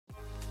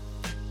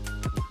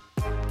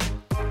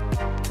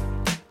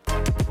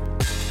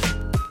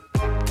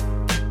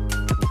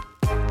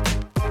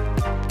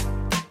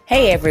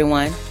Hey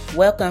everyone,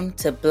 welcome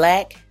to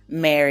Black,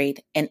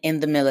 Married, and in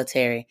the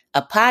Military,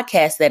 a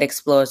podcast that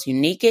explores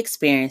unique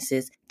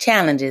experiences,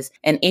 challenges,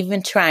 and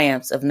even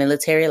triumphs of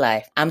military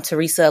life. I'm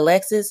Teresa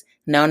Alexis,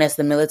 known as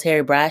the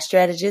Military Bride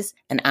Strategist,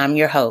 and I'm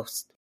your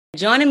host.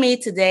 Joining me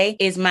today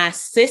is my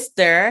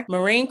sister,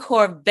 Marine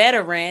Corps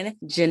veteran,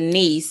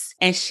 Jennise,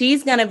 and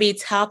she's going to be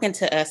talking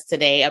to us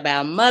today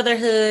about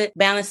motherhood,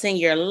 balancing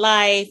your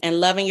life,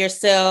 and loving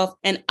yourself.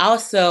 And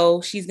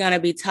also, she's going to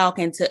be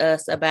talking to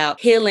us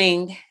about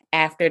healing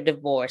after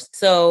divorce.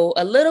 So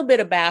a little bit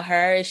about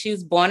her. She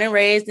was born and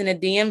raised in the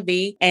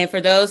DMV. And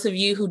for those of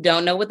you who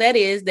don't know what that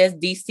is, that's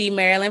DC,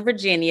 Maryland,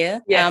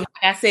 Virginia. Yes.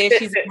 I said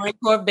she's a Marine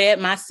Corps vet.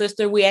 My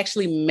sister, we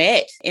actually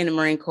met in the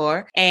Marine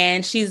Corps.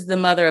 And she's the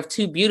mother of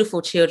two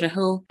beautiful children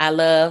who I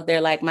love.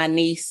 They're like my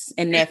niece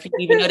and nephew,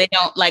 even though they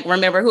don't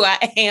remember who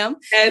I am.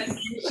 Yes.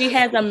 She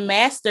has a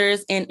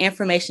master's in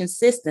information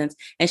systems,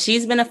 and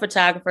she's been a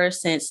photographer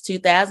since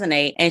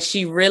 2008. And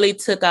she really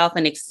took off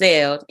and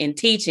excelled in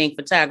teaching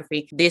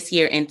photography this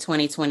year in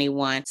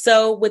 2021.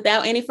 So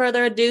without any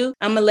further ado,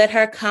 I'm going to let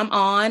her come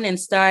on and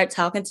start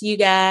talking to you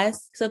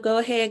guys. So go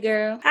ahead,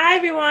 girl. Hi,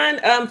 everyone.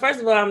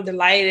 First of all, I'm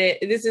delighted.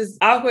 This is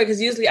awkward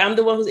because usually I'm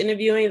the one who's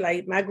interviewing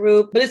my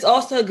group, but it's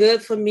also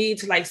good for me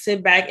to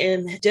sit back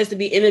and just to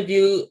be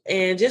interviewed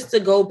and just to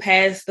go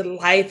past the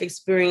life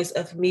experience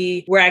of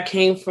me, where I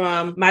came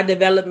from, my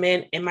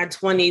development in my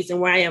 20s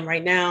and where I am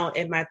right now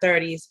in my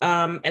 30s.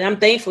 And I'm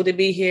thankful to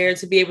be here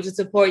to be able to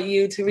support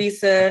you,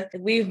 Teresa.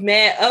 We've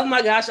met, oh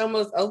my gosh,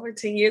 almost over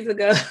 10 years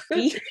ago.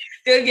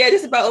 Yeah,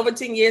 just about over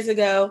 10 years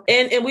ago.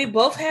 And we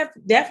both have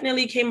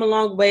definitely came a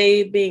long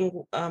way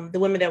being the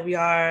women that we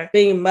are,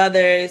 being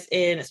mothers,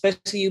 and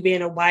especially you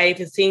being a wife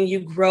and seeing you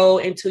grow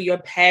into your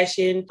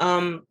passion.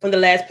 From the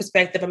last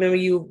perspective, I remember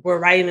you were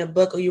writing a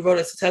book, or you wrote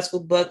a successful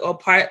book or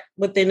part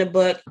within a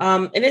book.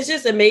 And it's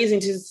just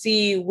amazing to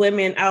see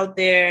women out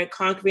there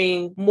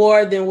conquering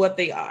more than what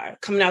they are,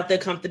 coming out their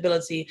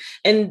comfortability.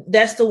 And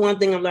that's the one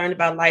thing I've learned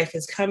about life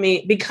is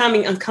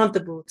becoming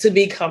uncomfortable to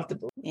be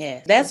comfortable.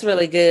 Yeah, that's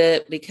really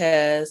good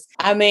because,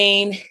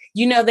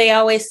 they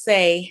always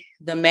say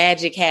the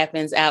magic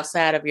happens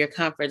outside of your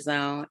comfort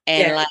zone.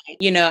 And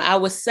I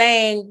was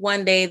saying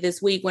one day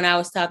this week when I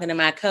was talking to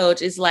my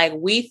coach, it's like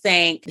we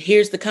think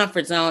here's the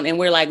comfort zone and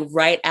we're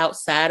right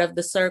outside of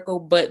the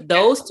circle. But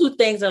those two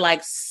things are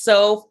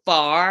so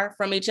far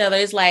from each other.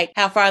 It's like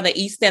how far the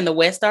East and the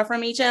West are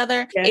from each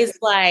other. Yes.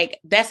 It's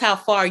that's how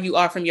far you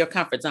are from your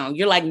comfort zone.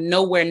 You're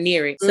nowhere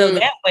near it. So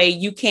that way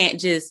you can't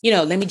just,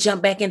 let me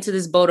jump back into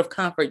this boat of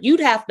comfort.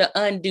 You'd have to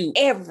undo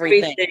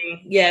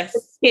everything. Yes.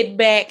 Get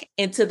back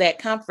into that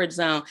comfort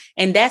zone.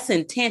 And that's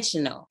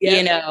intentional,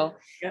 Yep.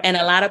 And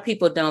a lot of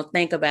people don't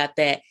think about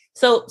that.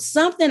 So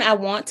something I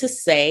want to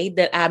say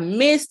that I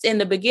missed in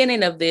the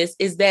beginning of this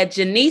is that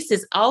Jennise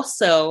is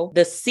also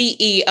the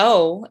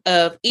CEO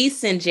of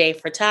J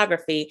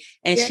Photography,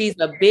 and she's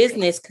a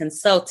business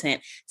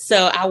consultant.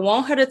 So I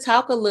want her to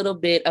talk a little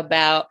bit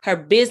about her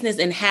business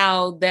and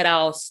how that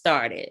all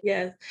started.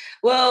 Yes.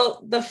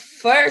 Well, the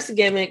first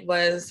gimmick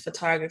was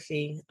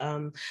photography.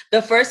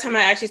 The first time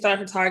I actually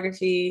started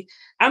photography,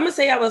 I'm going to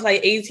say I was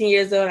 18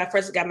 years old. I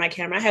first got my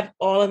camera. I have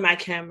all of my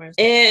cameras.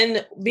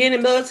 And being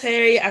in the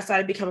military, I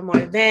started becoming more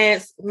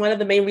advanced. One of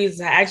the main reasons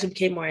I actually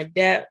became more in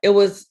depth, it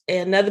was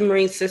another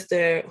Marine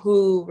sister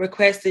who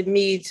requested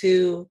me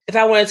if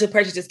I wanted to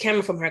purchase this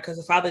camera from her because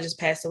her father just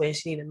passed away and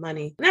she needed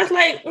money. And I was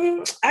like,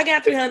 I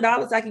got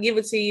 $300. I can give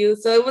it to you.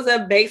 So it was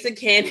a basic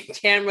Canon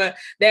camera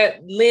that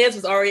lens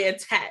was already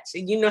attached.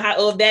 And you know how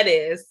old that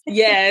is.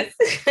 Yes.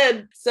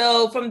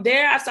 So from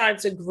there, I started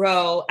to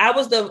grow. I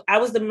was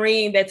the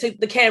Marine that took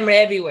the camera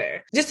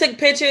everywhere. Just took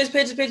pictures.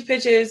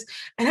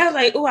 And I was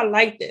like, oh, I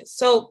like this.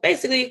 So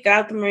basically got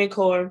out the Marine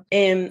Corps.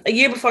 And a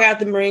year before I got out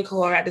the Marine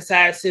Corps, I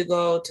decided to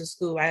go to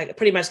school. I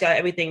pretty much got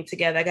everything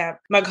together. I got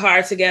my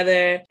car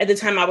together. At the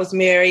time I was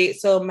married.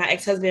 So my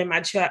ex-husband and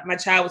my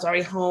child was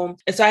already home.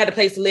 And so I had a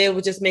place to live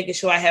with just making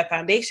sure I had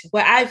foundation.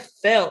 But I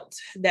felt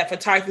that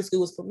photography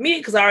school was for me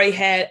because I already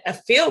had a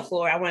feel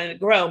for it. I wanted to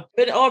grow.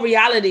 But in all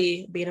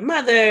reality, being a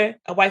mother,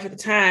 a wife at the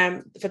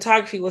time,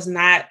 photography was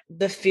not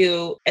the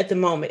field at the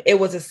moment. It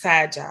was a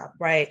side job,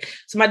 right?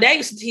 So my dad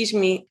used to teach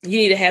me, you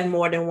need to have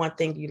more than one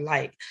thing you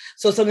like.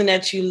 So something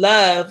that you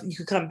love, you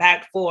could come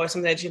back for.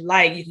 Something that you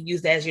like, you could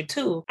use that as your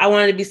tool. I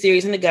wanted to be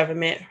serious in the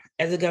government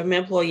as a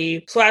government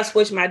employee. So I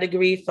switched my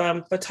degree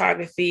from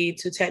photography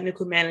to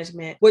technical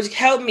management, which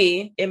helped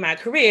me in my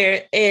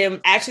career and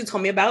actually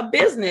taught me about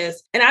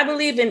business. And I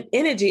believe in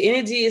energy.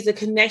 Energy is a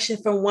connection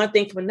from one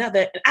thing to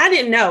another. And I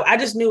didn't know. I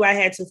just knew I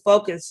had to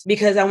focus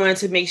because I wanted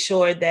to make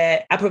sure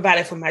that I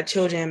provided for my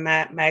children,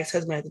 my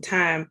ex-husband at the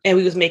time, and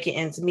we was making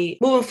ends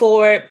meet. Moving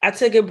forward, I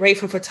took a break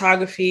from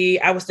photography.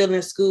 I was still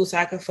in school so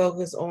I could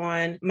focus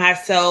on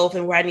myself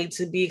and where I need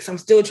to be because I'm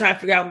still trying to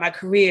figure out my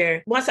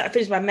career. Once I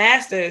finished my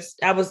master's,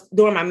 I was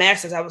during my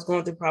master's, I was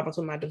going through problems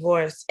with my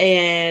divorce.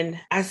 And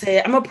I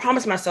said, I'm going to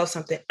promise myself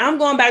something. I'm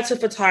going back to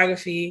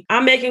photography.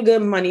 I'm making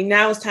good money.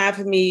 Now it's time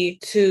for me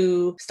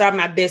to start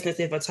my business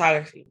in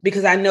photography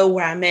because I know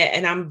where I'm at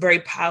and I'm very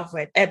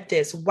powerful at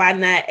this. Why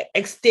not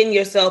extend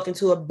yourself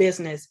into a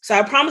business? So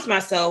I promised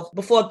myself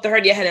before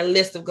 30, I had a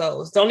list of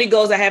goals. The only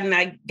goals I have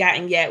not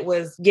gotten yet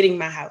was getting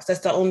my house. That's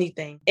the only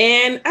thing.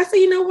 And I said,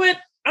 you know what?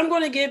 I'm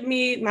going to give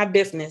me my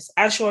business.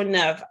 Sure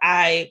enough,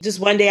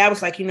 one day I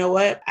was like, you know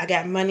what? I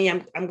got money.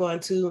 I'm going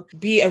to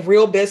be a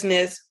real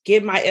business,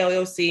 get my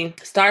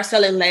LLC, start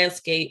selling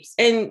landscapes.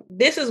 And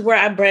this is where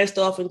I branched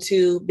off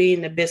into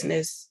being a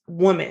business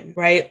woman,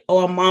 right?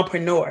 Or a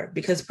mompreneur,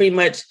 because pretty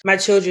much my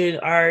children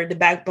are the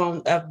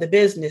backbone of the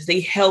business. They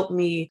help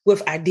me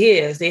with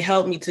ideas. They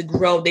help me to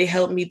grow. They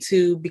help me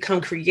to become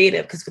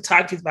creative because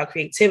photography is about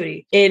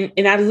creativity. And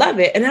I love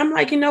it. And I'm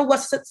like, you know what?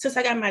 Since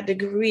I got my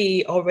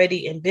degree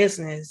already in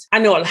business, I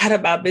know a lot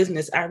about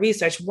business. I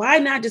research. Why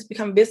not just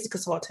become a business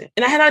consultant?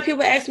 And I had a lot of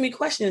people ask me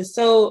questions.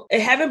 So I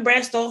haven't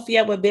branched off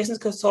yet with business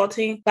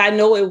consulting, but I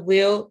know it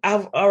will.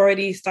 I've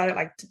already started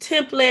like the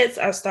templates.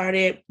 I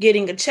started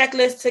getting a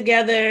checklist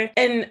together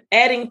and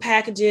adding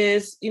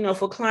packages,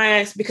 for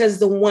clients because it's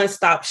the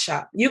one-stop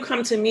shop. You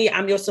come to me,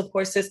 I'm your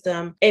support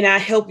system, and I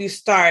help you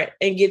start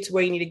and get to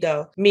where you need to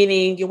go,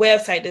 meaning your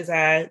website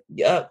design.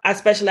 I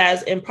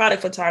specialize in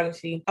product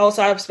photography.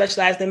 Also, I've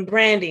specialized in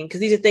branding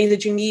because these are things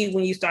that you need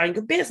when you start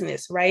your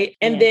business, right?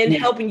 And then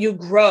helping you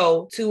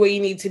grow to where you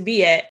need to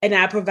be at. And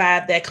I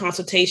provide that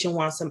consultation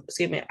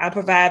I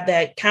provide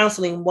that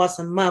counseling once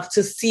a month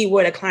to see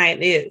where the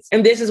client is.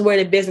 And this is where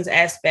the business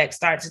aspect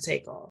starts to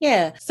take off.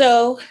 Yeah.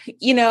 So,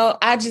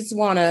 I just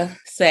want to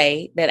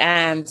say that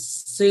I'm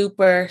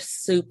super,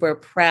 super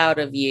proud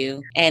of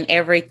you and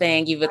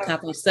everything you've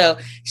accomplished. So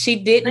she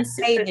didn't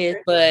say this,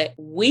 but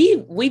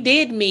we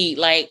did meet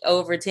like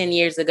over 10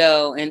 years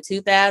ago in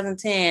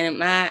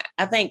 2010.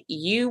 I think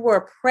you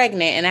were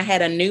pregnant and I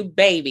had a new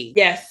baby.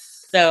 Yes.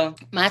 So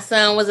my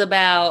son was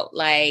about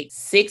like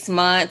 6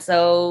 months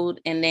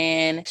old, and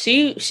then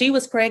she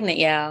was pregnant,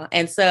 y'all.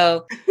 And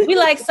so we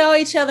like saw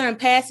each other in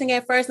passing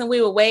at first, and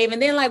we would wave.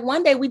 And then like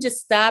one day we just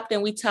stopped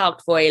and we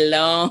talked for a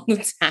long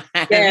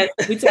time. Yes.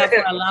 We talked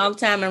for a long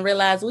time and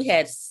realized we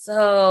had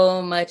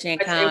so much in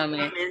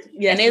common.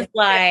 Yes. And it's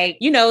like,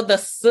 the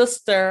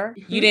sister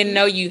you didn't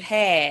know you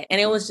had.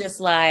 And it was just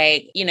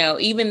like,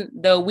 even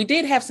though we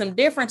did have some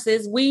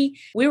differences, we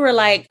were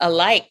like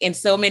alike in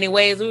so many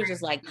ways. We were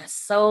just like my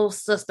soul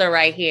sister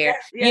right here,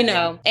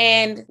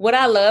 and what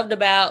I loved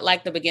about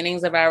like the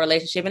beginnings of our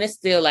relationship, and it's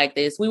still like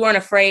this, we weren't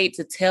afraid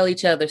to tell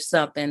each other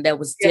something that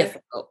was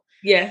difficult.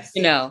 Yes.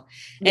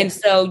 And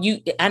so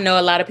I know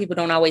a lot of people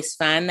don't always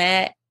find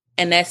that.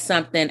 And that's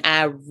something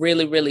I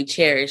really, really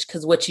cherish,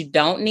 because what you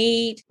don't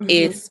need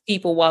is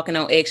people walking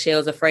on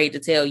eggshells afraid to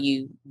tell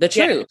you the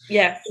truth.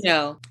 Yes.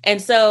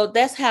 And so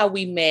that's how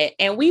we met.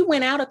 And we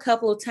went out a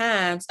couple of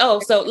times. Oh,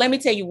 so let me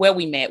tell you where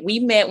we met. We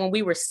met when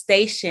we were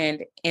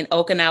stationed in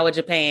Okinawa,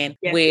 Japan,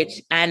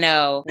 which I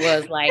know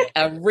was like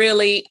a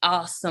really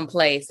awesome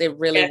place. It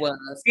really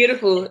was.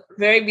 Beautiful.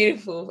 Very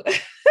beautiful.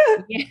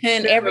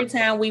 And every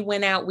time we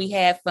went out, we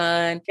had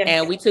fun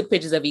and we took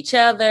pictures of each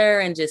other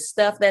and just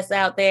stuff that's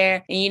out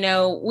there. And,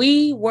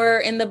 we were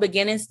in the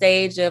beginning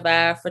stage of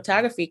our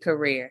photography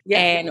career.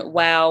 And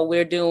while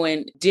we're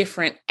doing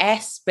different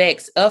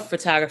aspects of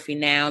photography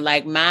now,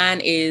 like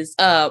mine is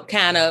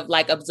kind of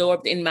like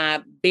absorbed in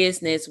my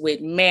business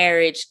with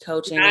marriage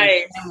coaching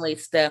and family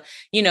stuff.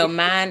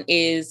 Mine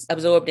is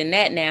absorbed in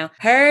that now.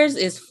 Hers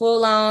is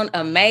full on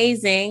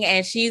amazing.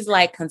 And she's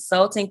like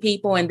consulting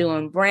people and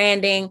doing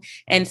branding.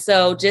 And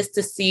so just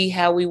to see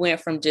how we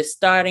went from just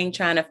starting,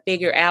 trying to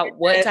figure out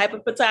what type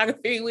of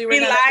photography we were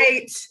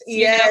liked.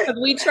 Because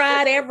we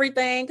tried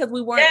everything because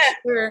we weren't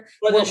sure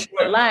what we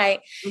would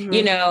like,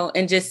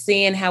 and just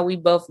seeing how we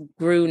both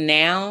grew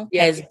now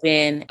has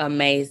been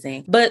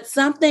amazing. But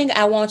something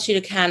I want you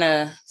to kind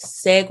of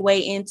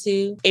segue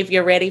into, if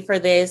you're ready for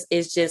this,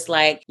 is just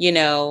like,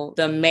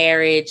 the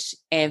marriage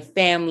and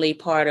family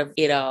part of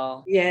it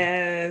all.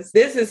 Yes.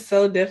 This is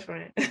so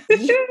different.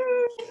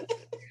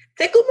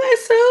 Tickle my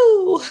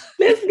soul.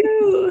 Let's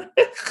go.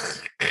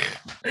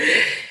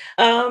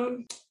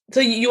 So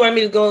you want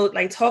me to go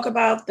like talk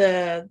about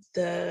the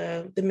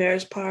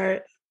marriage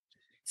part?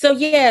 So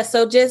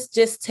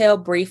just tell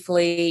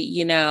briefly,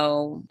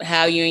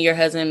 how you and your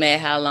husband met,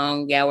 how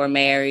long y'all were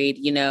married,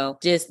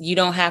 just, you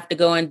don't have to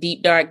go in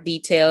deep, dark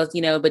details,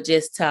 but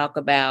just talk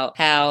about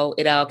how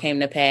it all came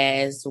to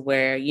pass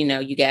where,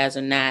 you guys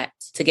are not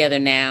together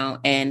now,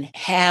 and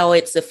how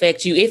it's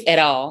affected you, if at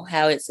all,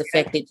 how it's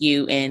affected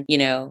you and,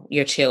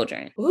 your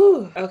children.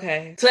 Ooh,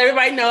 okay. So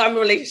everybody know I'm in a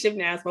relationship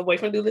now. So my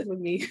boyfriend do this with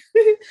me,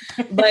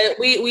 but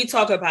we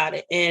talk about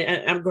it,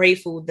 and I'm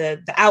grateful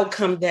the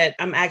outcome that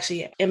I'm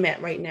actually am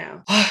at right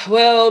now.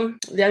 Well,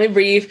 let me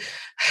breathe.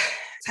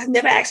 So I've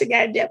never actually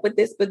got in depth with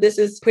this, but this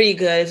is pretty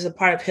good. It's a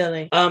part of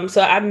healing.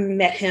 So I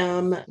met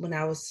him when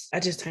I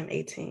just turned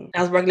 18.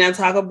 I was working at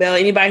Taco Bell.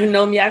 Anybody who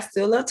know me, I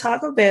still love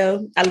Taco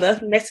Bell. I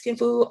love Mexican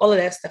food. All of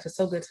that stuff is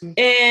so good to me.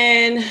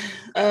 And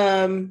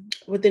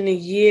within a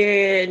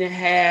year and a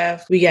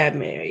half, we got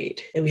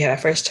married and we had our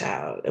first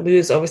child, and we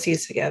was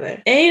overseas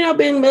together. And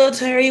being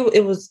military,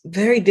 it was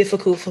very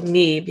difficult for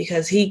me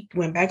because he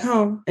went back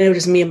home and it was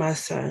just me and my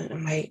son.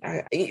 I'm like,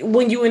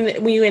 when you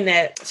in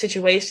that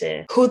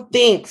situation, who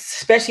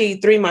thinks, especially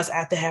 3 months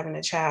after having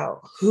a child,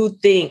 who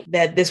think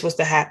that this was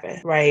to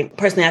happen, right?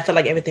 Personally, I felt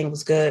like everything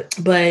was good,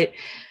 but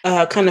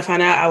kind of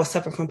find out I was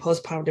suffering from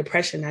postpartum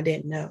depression. I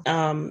didn't know.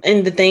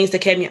 And the things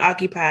that kept me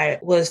occupied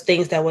was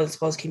things that wasn't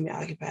supposed to keep me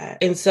occupied.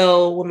 And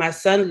so when my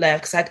son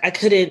left, because I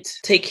couldn't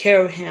take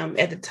care of him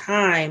at the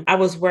time, I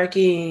was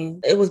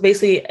working. It was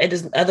basically at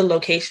this other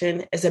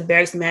location as a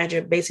barracks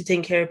manager, basically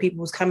taking care of people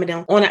who's coming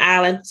down on the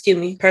island,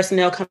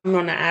 personnel coming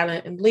on the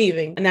island and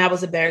leaving. And I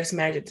was a barracks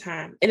manager at the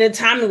time. And at the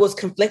time it was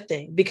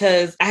conflicting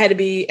because I had to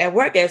be at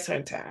work at a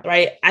certain time,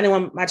 right? I didn't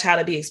want my child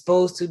to be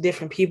exposed to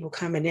different people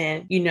coming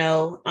in,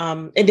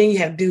 and then you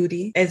have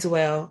duty as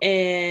well.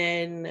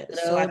 And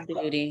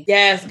duty.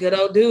 Yes, good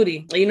old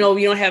duty. You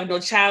don't have no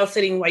child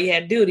sitting while you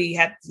have duty.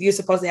 You're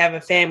supposed to have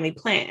a family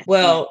plan.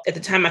 Well, at the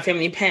time, my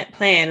family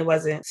plan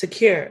wasn't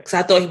secure because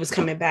I thought he was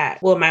coming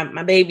back. Well,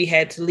 my baby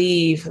had to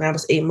leave when I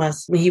was 8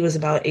 months. When he was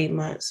about 8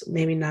 months,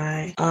 maybe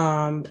 9.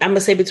 I'm going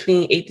to say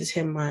between 8 to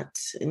 10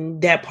 months.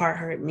 And that part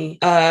hurt me.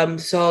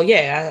 So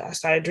yeah, I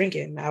started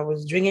drinking. I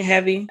was drinking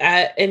heavy.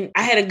 And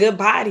I had a good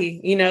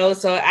body,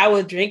 so I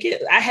would drink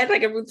it. I had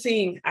like a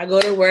routine. I go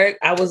to work.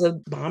 I was a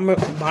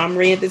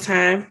bombery at the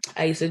time.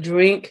 I used to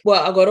drink.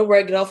 Well, I'll go to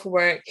work, get off of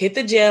work, hit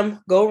the gym,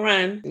 go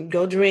run,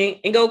 go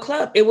drink, and go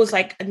club. It was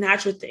like a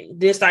natural thing.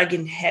 Then it started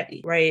getting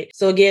heavy, right?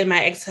 So again,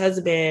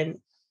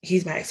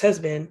 he's my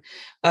ex-husband,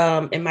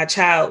 and my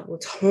child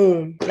was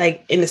home,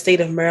 like in the state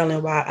of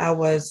Maryland while I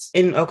was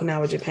in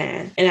Okinawa,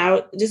 Japan. And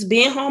I just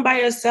being home by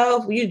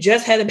yourself, you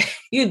just had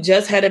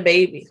a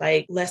baby,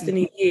 like less than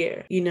a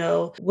year,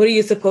 what are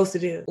you supposed to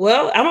do?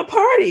 Well, I'm a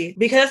party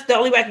because that's the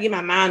only way I can get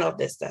my mind off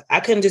this stuff. I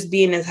couldn't just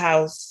be in his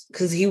house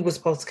because he was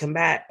supposed to come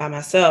back by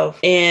myself.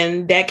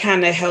 And that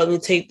kind of helped me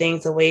take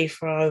things away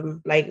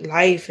from like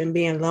life and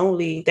being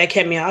lonely. That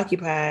kept me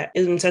occupied.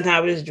 And sometimes I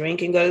would just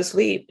drink and go to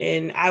sleep,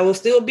 and I will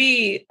still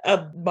be a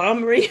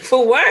bombery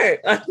for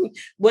work.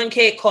 One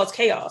cause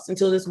chaos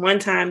until this one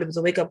time there was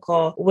a wake-up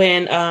call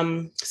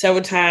when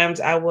several times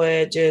I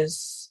would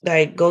just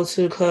like go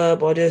to the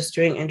club or just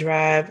drink and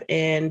drive.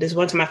 And this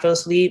one time I fell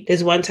asleep.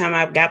 This one time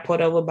I got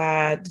pulled over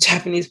by the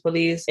Japanese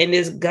police, and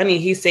this gunny,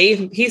 he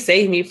saved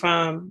me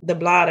from the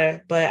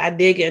blotter, but I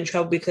did get in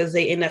trouble because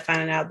they ended up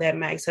finding out that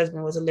my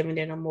ex-husband wasn't living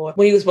there no more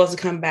when he was supposed to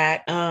come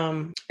back.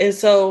 And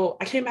so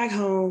I came back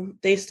home.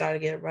 Things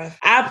started getting rough.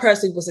 I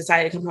personally was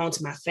excited to come home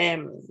to my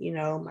family,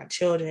 my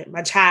children,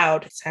 my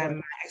child,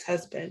 my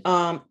ex-husband.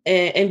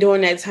 And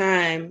during that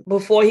time,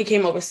 before he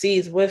came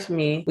overseas with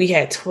me, we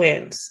had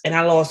twins, and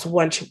I lost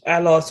one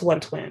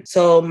twin.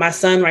 So my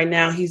son right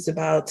now, he's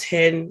about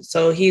 10.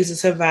 So he's a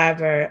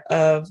survivor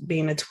of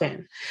being a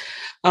twin.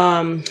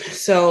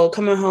 So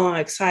coming home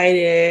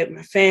excited,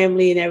 my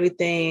family and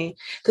everything,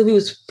 because we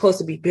was supposed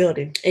to be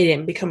building. It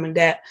didn't become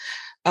that.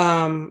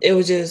 It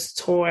was just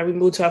torn. We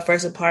moved to our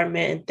first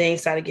apartment and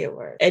things started to get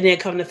worse. And then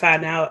come to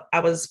find out I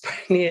was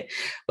pregnant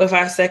with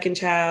our second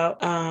child.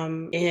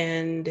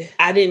 And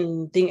I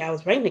didn't think I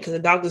was pregnant because the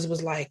doctors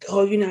was like,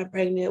 oh, you're not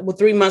pregnant. Well,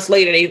 3 months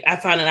later, I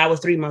found out I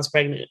was 3 months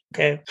pregnant.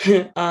 Okay.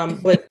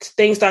 But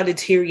things started to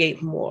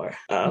deteriorate more.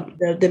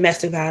 The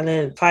domestic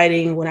violence,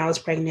 fighting when I was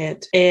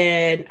pregnant.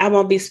 And I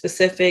won't be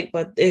specific,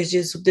 but there's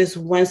just this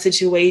one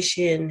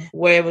situation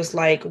where it was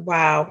like,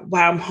 wow,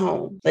 I'm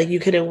home. Like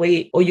you couldn't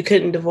wait or you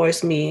couldn't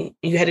divorce me.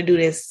 You had to do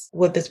this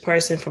with this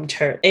person from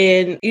church.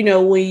 And,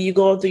 when you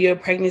go through your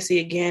pregnancy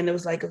again, it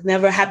was like, it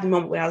never happened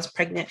moment when I was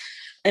pregnant.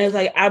 And it's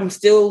like, I'm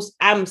still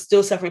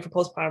suffering from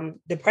postpartum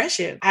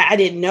depression. I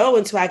didn't know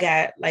until I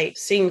got like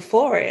seen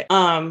for it.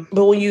 But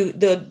when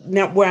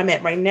where I'm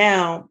at right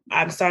now,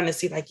 I'm starting to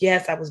see like,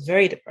 yes, I was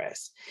very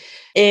depressed.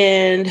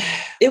 And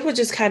it was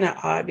just kind of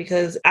odd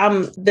because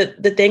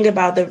the thing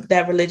about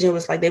that religion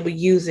was like they would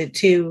use it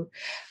to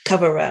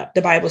cover up.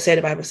 The Bible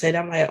said.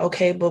 I'm like,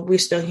 okay, but we're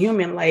still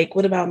human. Like,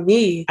 what about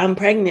me? I'm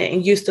pregnant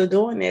and you're still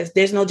doing this.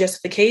 There's no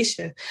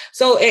justification.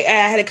 So I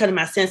had to come to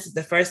my senses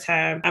the first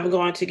time I'm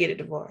going to get a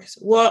divorce.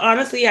 Well,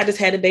 honestly, I just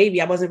had a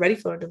baby. I wasn't ready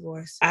for a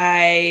divorce.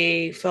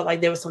 I felt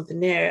like there was something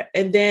there.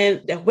 And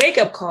then the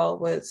wake-up call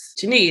was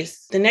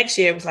Jennise. The next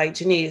year it was like,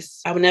 Jennise,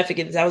 I will never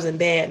forget this. I was in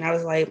bed and I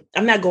was like,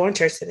 I'm not going to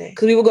church today.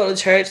 Because we would go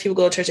to church. People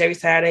go to church every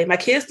Saturday. My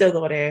kids still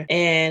go there.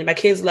 And my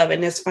kids love it.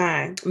 And it's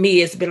fine.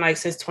 Me, it's been like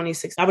since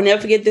 2016. I will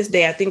never forget this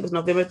day. I think it was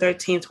November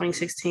 13th,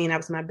 2016. I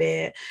was in my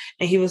bed.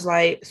 And he was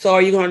like, so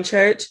are you going to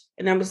church?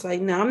 And I was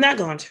like, no, I'm not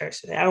going to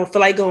church today. I don't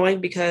feel like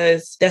going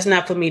because that's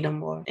not for me no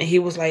more. And he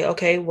was like,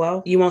 okay,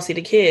 well, you won't see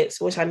the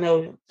kids, which I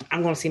know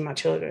I'm going to see my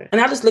children.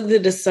 And I just looked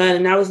at the sun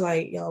and I was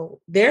like, yo,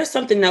 there's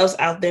something else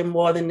out there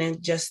more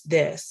than just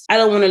this. I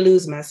don't want to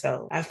lose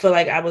myself. I feel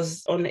like I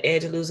was on the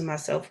edge of losing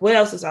myself. What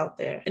else is out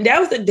there? And that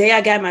was the day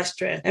I got my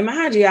strength. And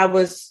mind you, I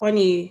was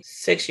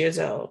 26 years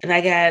old and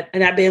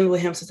I've been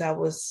with him since I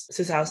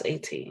was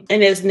 18.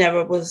 And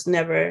was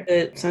never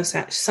good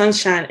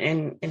sunshine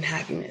and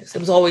happiness. It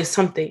was always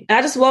something. And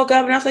I just woke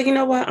up and I was like, you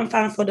know what? I'm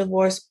filing for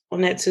divorce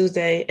on that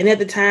Tuesday. And at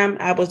the time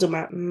I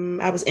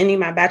was ending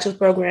my bachelor's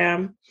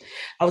program.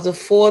 I was a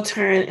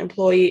full-term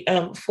employee,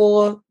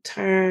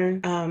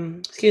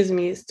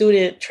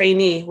 student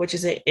trainee, which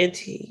is an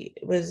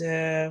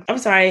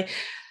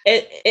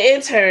an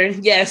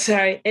intern.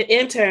 An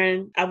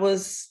intern. I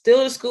was still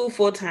in school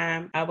full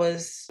time. I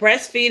was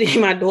breastfeeding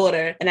my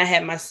daughter and I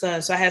had my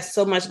son. So I had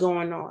so much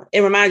going on.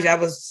 And remind you, I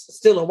was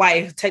still a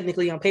wife,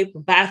 technically on paper,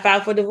 but I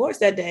filed for divorce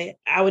that day.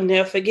 I would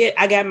never forget.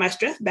 I got my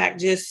strength back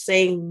just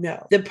saying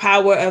no. The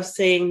power of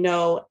saying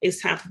no,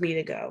 it's time for me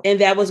to go.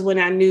 And that was when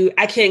I knew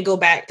I can't go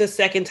back the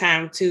second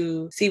time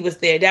to see what's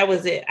there. That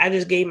was it. I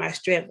just gave my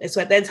strength. And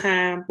so at that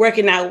time,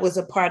 working out was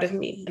a part of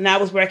me. And I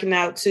was working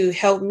out to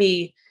help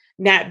me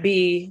not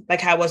be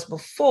like I was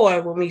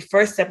before when we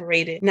first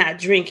separated, not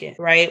drinking,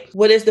 right?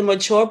 What is the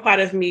mature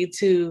part of me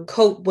to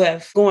cope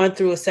with going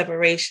through a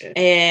separation?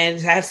 And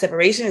I have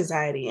separation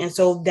anxiety. And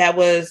so that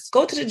was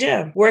go to the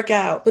gym, work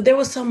out. But there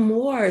was some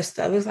more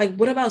stuff. It was like,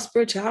 what about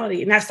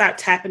spirituality? And I started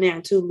tapping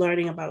into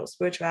learning about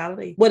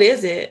spirituality. What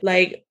is it?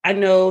 Like, I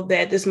know that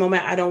at this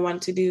moment, I don't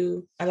want to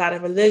do a lot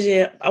of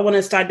religion. I want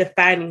to start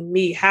defining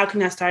me. How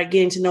can I start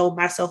getting to know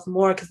myself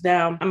more? Because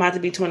now I'm about to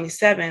be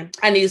 27.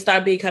 I need to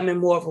start becoming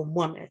more of a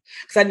woman.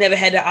 Because I never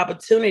had the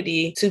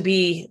opportunity to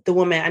be the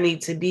woman I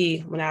need to be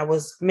when I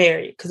was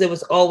married. Because it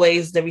was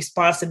always the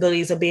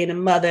responsibilities of being a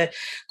mother,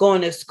 going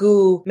to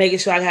school, making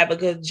sure I have a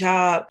good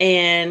job,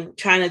 and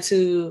trying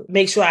to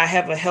make sure I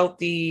have a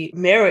healthy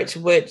marriage,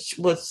 which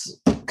was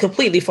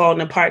completely falling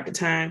apart at the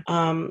time.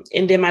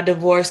 And then my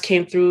divorce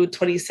came through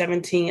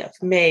 2017 of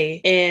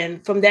May.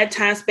 And from that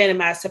time span in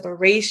my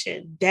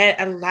separation,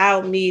 that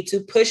allowed me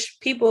to push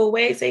people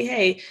away and say,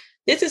 hey,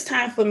 this is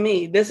time for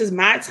me. This is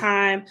my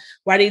time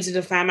where I need to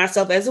define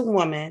myself as a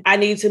woman. I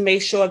need to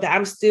make sure that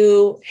I'm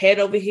still head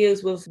over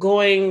heels with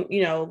going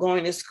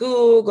to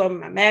school, going to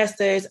my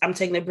master's. I'm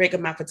taking a break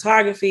of my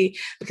photography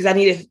because I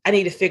need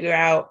to figure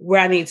out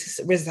where I need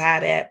to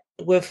reside at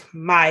with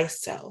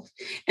myself.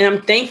 And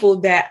I'm thankful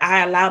that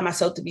I allowed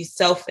myself to be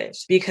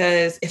selfish,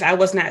 because if I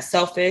was not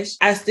selfish,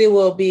 I still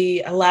will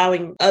be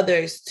allowing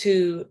others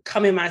to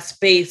come in my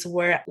space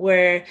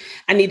where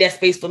I need that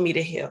space for me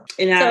to heal.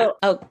 And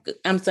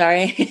I'm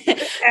sorry,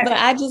 but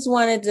I just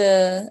wanted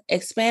to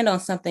expand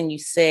on something you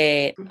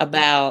said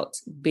about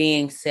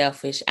being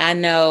selfish. I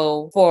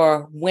know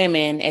for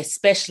women,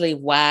 especially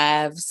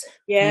wives,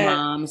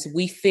 moms,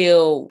 we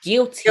feel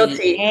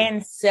guilty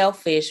and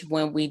selfish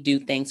when we do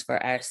things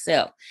for ourselves.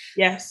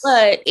 Yes.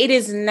 But it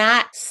is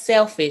not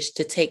selfish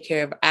to take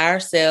care of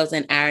ourselves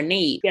and our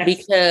needs. Yes.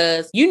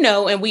 Because,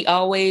 and we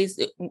always,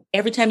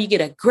 every time you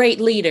get a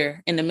great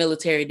leader in the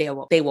military,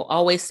 they will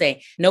always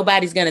say,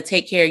 nobody's going to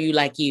take care of you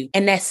like you.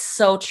 And that's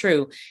so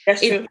true.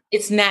 That's true.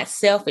 It's not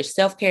selfish.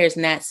 Self-care is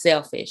not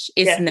selfish.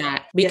 It's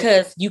not,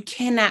 because you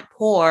cannot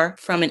pour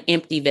from an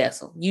empty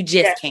vessel. You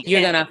just can't.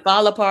 You're going to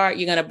fall apart.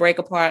 You're going to break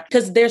apart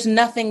because there's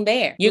nothing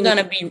there. You're going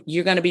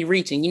to be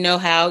reaching. You know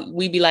how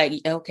we be like,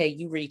 okay,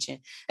 you reaching.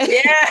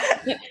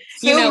 Yeah.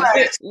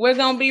 We're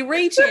going to be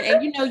reaching.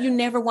 And, you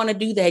never want to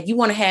do that. You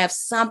want to have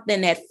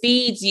something that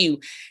feeds you,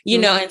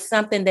 and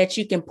something that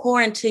you can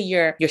pour into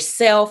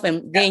yourself.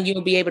 And then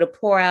you'll be able to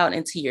pour out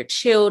into your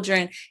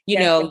children,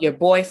 your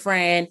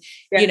boyfriend,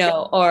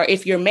 or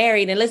if you're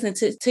married, and listen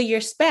to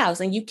your spouse.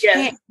 And you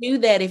can't do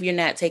that if you're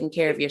not taking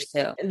care of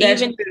yourself.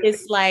 Even if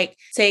it's like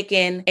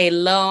taking a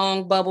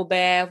long bubble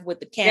bath with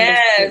the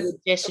candles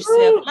with just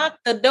yourself. Lock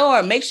the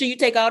door. Make sure you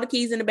take all the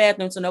keys in the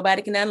bathroom so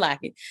nobody can unlock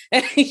it.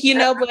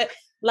 But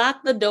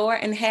lock the door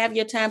and have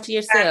your time to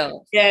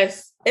yourself.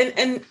 Yes.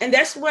 And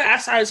that's what I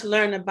started to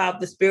learn about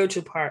the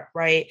spiritual part,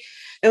 right?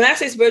 And when I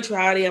say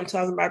spirituality, I'm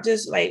talking about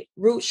just like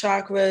root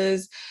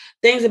chakras,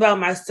 things about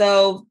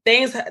myself,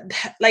 things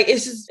like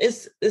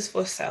it's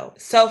for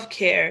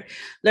self-care,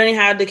 learning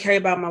how to care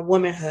about my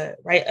womanhood,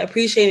 right?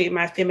 Appreciating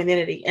my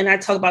femininity. And I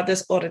talk about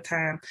this all the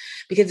time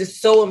because it's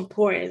so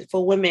important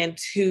for women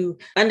to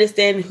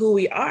understand who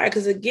we are.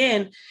 Because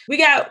again, we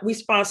got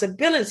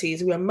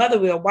responsibilities. We're a mother,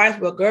 we're a wife,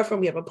 we're a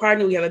girlfriend, we have a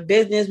partner, we have a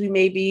business, we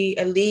may be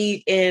a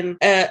lead in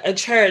a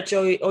church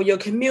or your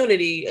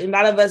community. A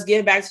lot of us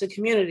give back to the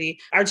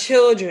community, our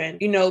children,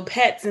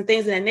 pets and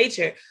things of that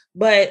nature.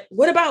 But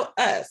what about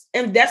us?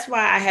 And that's why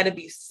I had to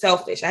be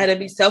selfish. I had to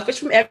be selfish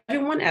from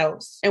everyone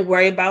else and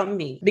worry about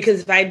me. Because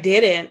if I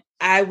didn't,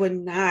 I would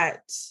not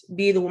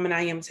be the woman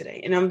I am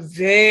today. And I'm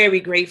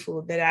very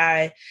grateful that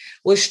I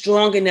was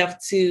strong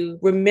enough to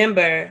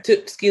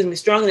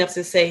strong enough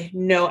to say,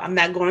 no, I'm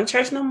not going to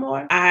church no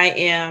more. I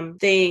am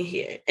staying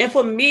here. And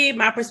for me,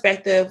 my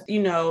perspective,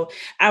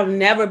 I've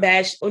never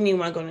bashed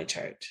anyone going to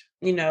church.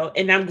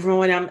 And I'm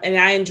growing up and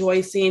I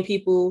enjoy seeing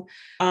people.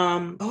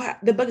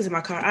 The book is in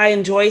my car. I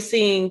enjoy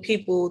seeing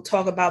people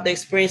talk about their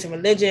experience in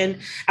religion.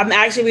 I'm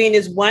actually reading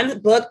this one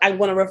book. I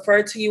want to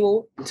refer to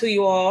you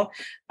all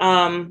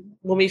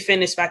when we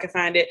finish, if I can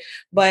find it.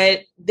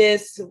 But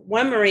this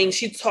one Marine,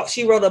 she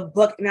wrote a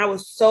book, and I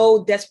was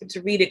so desperate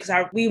to read it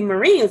because we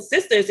Marine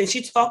sisters, and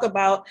she talked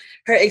about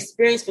her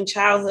experience from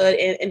childhood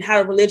and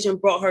how religion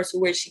brought her to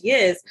where she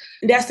is.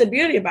 And that's the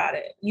beauty about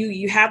it.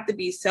 You have to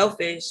be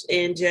selfish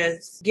and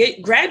just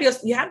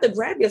you have to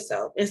grab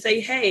yourself and say,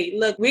 hey,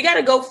 look, we got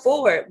to go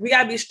forward. We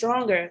got to be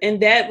stronger.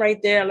 And that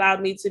right there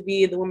allowed me to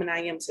be the woman I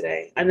am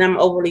today. And I'm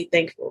overly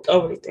thankful.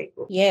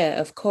 Yeah,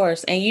 of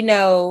course. And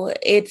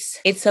it's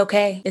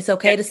okay. It's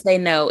okay to say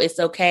no. It's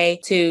okay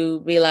to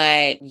be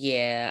like,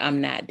 yeah,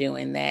 I'm not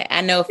doing that.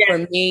 I know for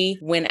me,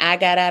 when I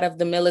got out of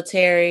the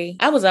military,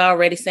 I was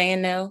already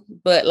saying no,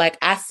 but like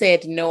I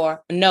said no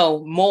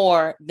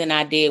more than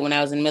I did when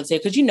I was in the military.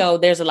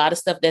 Because there's a lot of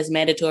stuff that's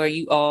mandatory.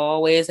 You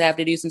always have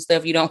to do some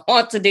stuff you don't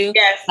want to do.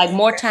 Yes. Like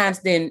more times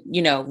than,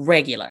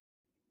 regular.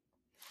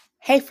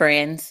 Hey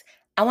friends,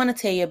 I want to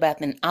tell you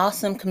about an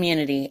awesome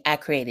community I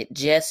created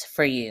just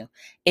for you.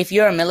 If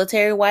you're a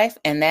military wife,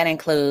 and that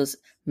includes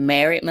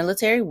married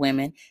military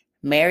women,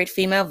 married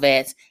female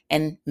vets,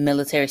 and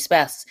military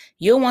spouses,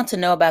 you'll want to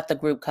know about the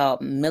group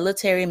called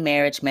Military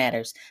Marriage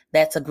Matters.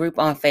 That's a group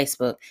on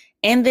Facebook.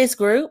 In this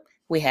group,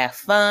 we have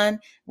fun,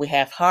 we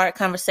have hard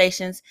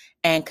conversations,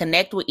 and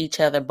connect with each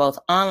other both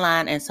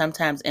online and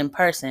sometimes in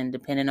person,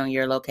 depending on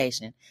your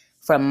location.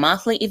 From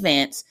monthly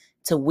events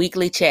to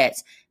weekly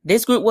chats,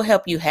 this group will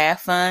help you have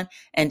fun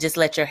and just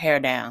let your hair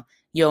down.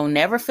 You'll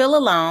never feel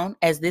alone,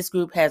 as this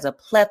group has a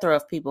plethora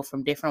of people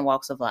from different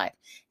walks of life.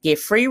 Get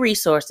free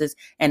resources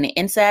and the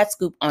inside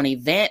scoop on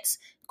events,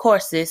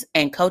 courses,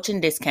 and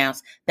coaching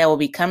discounts that will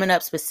be coming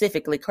up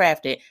specifically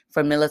crafted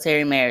for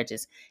military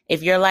marriages.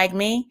 If you're like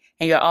me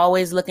and you're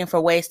always looking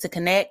for ways to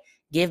connect,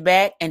 give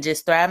back, and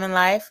just thrive in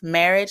life,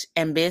 marriage,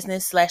 and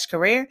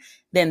business/career,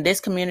 then this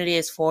community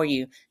is for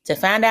you. To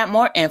find out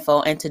more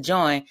info and to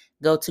join,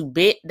 go to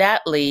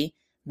bit.ly,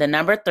 the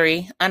number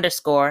 3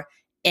 _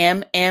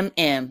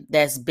 MMM.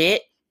 That's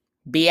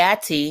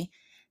bit.ly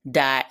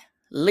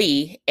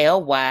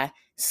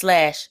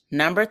 /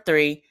 number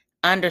 3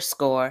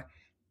 _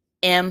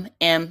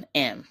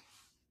 MMM.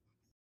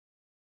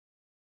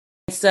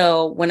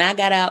 So when I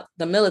got out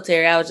the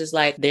military, I was just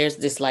like, there's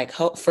this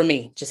for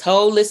me, just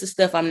whole list of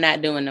stuff I'm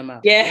not doing no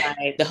more. Yeah.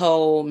 Like the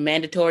whole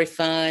mandatory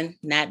fun,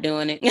 not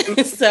doing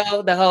it.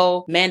 So the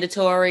whole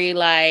mandatory,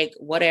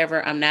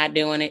 whatever, I'm not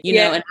doing it,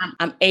 and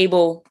I'm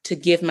able to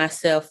give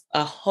myself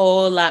a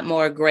whole lot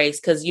more grace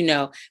because,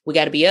 we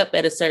got to be up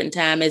at a certain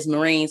time as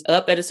Marines,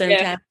 up at a certain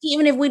time,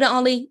 even if we don't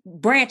only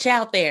branch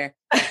out there.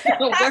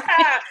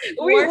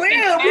 We will.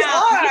 We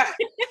are.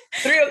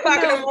 3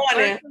 o'clock in the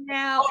morning.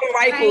 Out,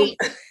 right?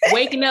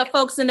 Waking up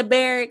folks in the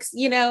barracks,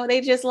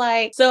 they just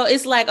so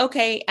it's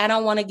okay, I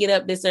don't want to get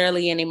up this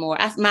early anymore.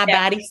 My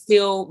body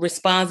still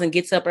responds and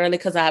gets up early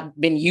because I've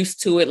been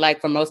used to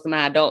it for most of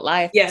my adult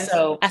life. Yes.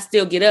 So I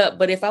still get up.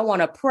 But if I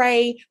want to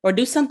pray or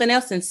do something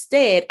else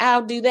instead,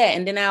 I'll do that.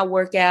 And then I'll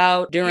work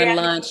out during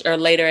lunch or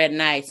later at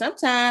night,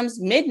 sometimes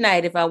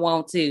midnight if I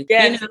want to,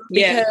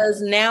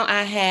 because now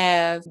I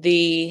have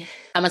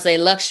I'm going to say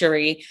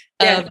luxury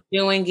of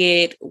doing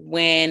it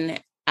when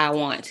I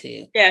want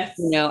to. Yes.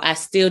 I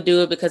still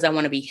do it because I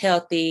want to be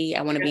healthy.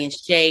 I want to be in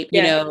shape,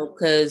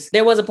 because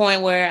there was a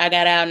point where I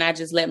got out and I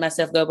just let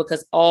myself go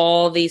because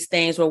all these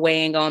things were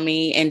weighing on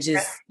me and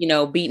just,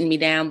 beating me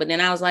down. But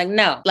then I was like,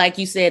 no, like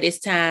you said, it's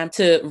time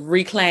to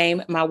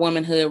reclaim my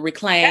womanhood,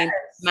 reclaim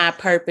my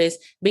purpose,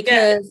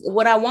 because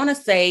what I want to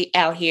say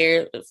out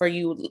here for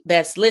you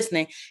that's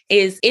listening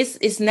is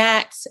it's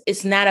not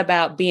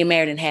about being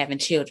married and having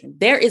children.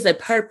 There is a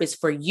purpose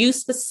for you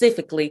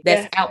specifically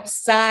that's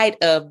outside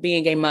of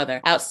being a mother,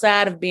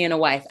 outside of being a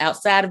wife,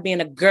 outside of being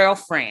a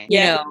girlfriend,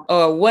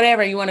 or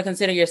whatever you want to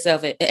consider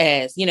yourself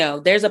as,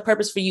 there's a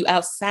purpose for you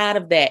outside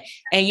of that.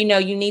 And,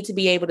 you need to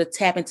be able to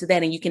tap into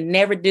that, and you can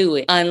never do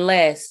it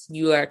unless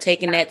you are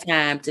taking that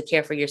time to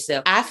care for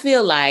yourself. I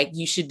feel like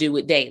you should do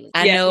it daily.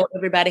 I know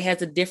everybody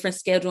has a different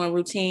schedule and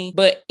routine,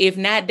 but if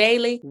not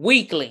daily,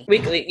 weekly.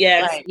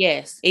 Yes.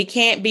 Yes. It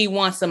can't be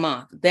once a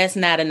month. That's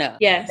not enough.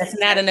 Yes. That's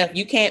not enough.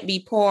 You can't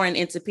be pouring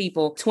into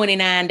people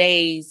 29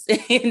 days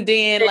and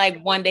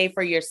then 1 day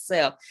for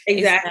yourself.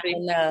 Exactly.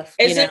 It's not enough.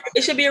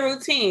 It should be a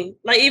routine.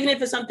 Even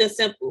if it's something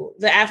simple,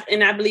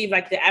 and I believe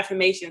the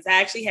affirmations,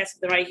 I actually have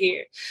something right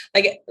here.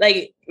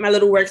 Like my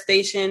little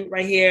workstation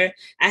right here.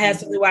 I have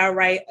something where I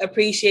write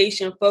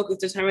appreciation, focus,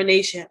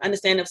 determination,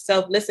 understanding of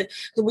self. Listen,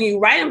 because when you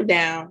write them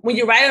down, when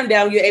you write them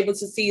down, you're able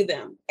to see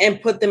them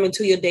and put them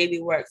into your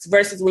daily works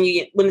versus when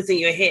it's in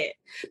your head.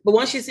 But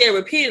once you say it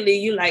repeatedly,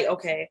 you like,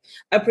 okay,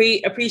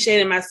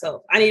 appreciating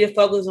myself. I need to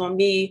focus on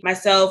me,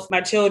 myself,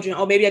 my children,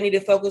 or maybe I need to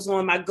focus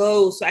on my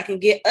goals so I can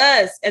get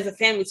us as a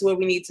family to where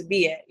we need to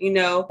be at,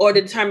 or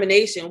the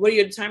determination. What are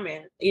you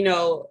determined?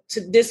 To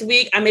this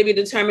week, I may be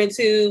determined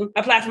to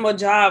apply for more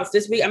jobs.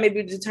 This week, I may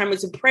be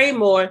determined to pray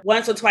more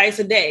once or twice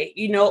a day,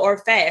 or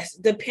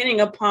fast,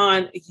 depending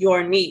upon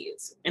your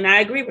needs. And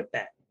I agree with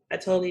that. I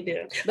totally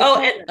do. Go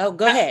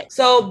ahead.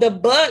 So the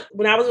book,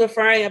 when I was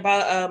referring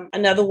about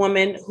another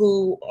woman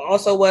who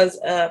also was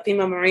a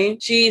female Marine,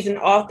 she's an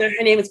author.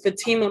 Her name is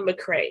Fatima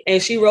McCrae.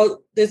 And she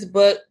wrote this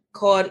book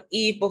called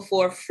Eve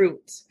Before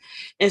Fruit.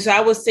 And so I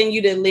will send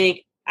you the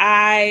link.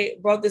 I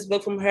brought this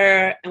book from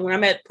her, and when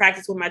I'm at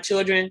practice with my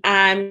children,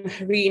 I'm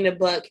reading the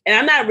book. And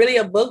I'm not really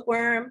a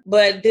bookworm,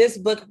 but this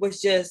book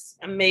was just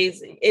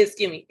amazing.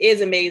 It's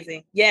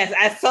amazing. Yes,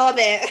 I saw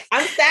that.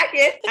 I'm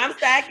stacking.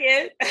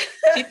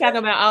 She's talking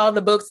about all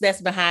the books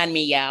that's behind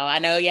me, y'all. I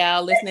know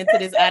y'all listening to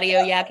this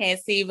audio, y'all can't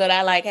see, but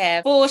I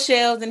have full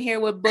shelves in here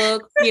with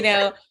books,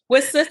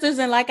 with sisters.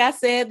 And like I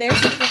said,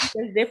 there's something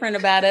that's different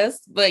about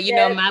us, but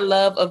my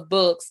love of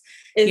books.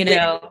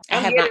 I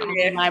have my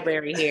own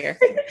library here.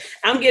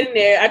 I'm getting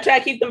there. I try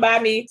to keep them by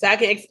me so I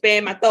can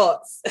expand my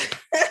thoughts.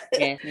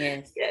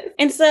 Yes.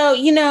 And so,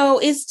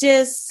 it's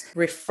just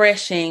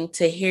refreshing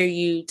to hear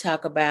you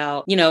talk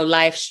about,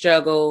 life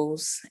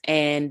struggles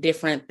and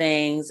different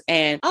things.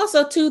 And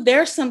also, too,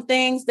 there's some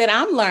things that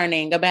I'm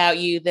learning about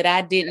you that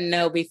I didn't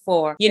know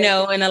before,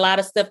 and a lot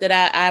of stuff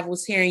that I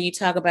was hearing you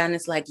talk about. And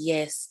it's like,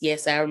 yes,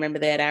 I remember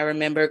that. I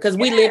remember because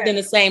we lived in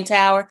the same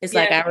tower. It's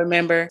like, I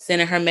remember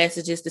sending her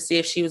messages to see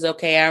if she was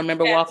okay. I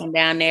remember walking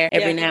down there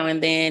every now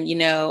and then,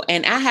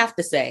 and I have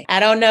to say, I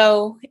don't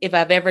know if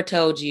I've ever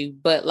told you,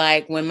 but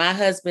like when my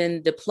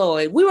husband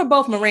deployed, we were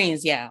both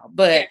Marines, y'all,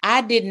 but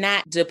I did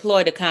not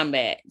deploy to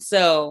combat.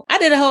 So I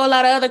did a whole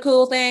lot of other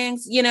cool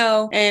things,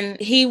 and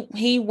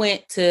he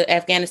went to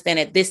Afghanistan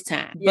at this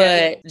time.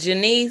 But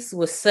Jennise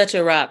was such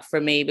a rock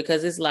for me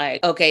because it's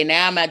like, okay,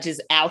 now I'm not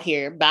just out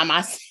here by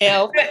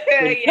myself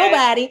with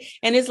nobody.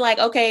 And it's like,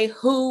 okay,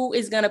 who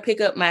is going to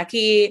pick up my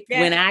kid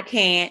when I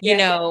can't,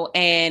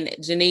 and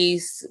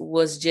Jennise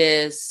was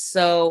just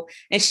so,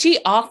 and she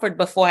offered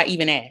before I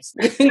even asked,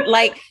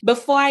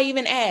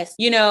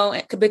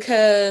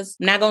 because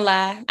I'm not gonna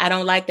lie, I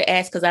don't like to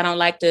ask because I don't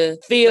like to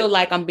feel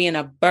like I'm being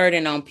a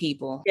burden on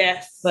people.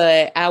 Yes.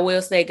 But I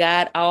will say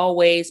God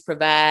always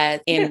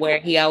provides in where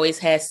he always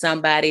has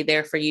somebody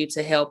there for you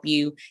to help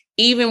you,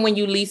 even when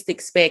you least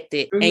expect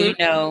it.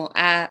 Mm-hmm.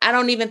 And, I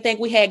don't even think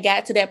we had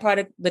got to that part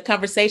of the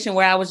conversation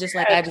where I was just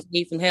like, I just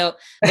need some help.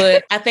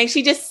 But I think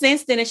she just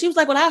sensed it. And she was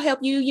like, well, I'll help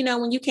you.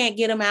 When you can't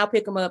get them, I'll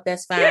pick them up.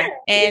 That's fine.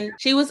 And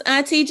she was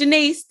Auntie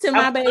Jennise to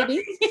my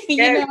baby,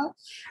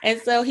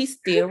 And so he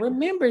still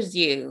remembers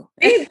you.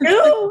 He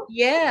do.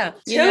 Yeah.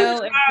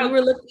 We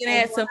were looking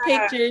at some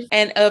pictures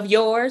of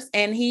yours,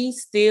 and he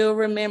still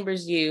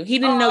remembers you. He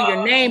didn't know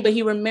your name, but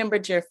he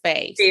remembered your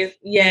face.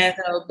 Yeah.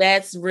 So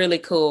that's really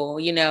cool,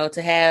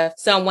 to have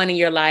someone in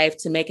your life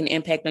to make an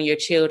impact on your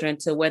children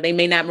to where they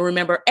may not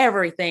remember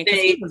everything because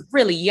he was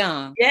really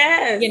young.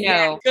 Yes.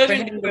 For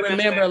him to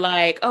remember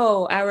like,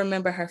 oh, I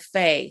remember her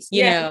face,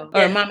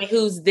 or mommy,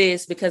 who's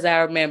this? Because I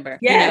remember,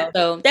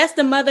 so that's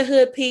the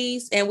motherhood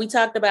piece. And we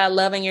talked about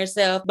loving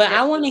yourself, but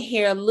I want to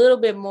hear a little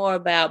bit more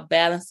about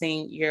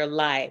balancing your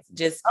life,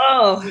 just,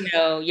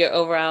 your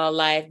overall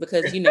life,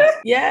 because,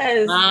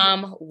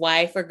 mom,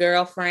 wife, or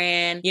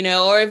girlfriend,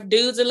 or if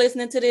dudes are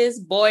listening to this,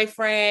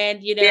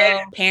 boyfriend,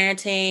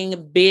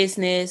 parenting,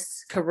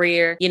 business,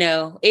 career,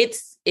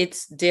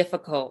 it's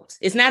difficult.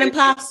 It's not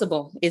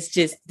impossible. It's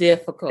just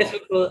difficult.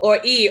 Or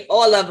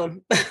all of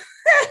them.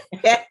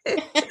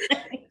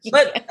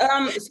 But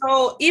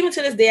so even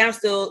to this day, I'm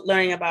still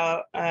learning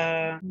about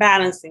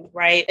balancing,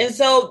 right? And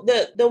so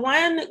the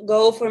one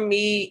goal for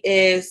me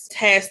is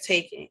task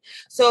taking.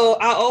 So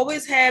I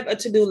always have a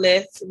to-do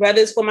list, whether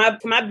it's for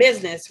my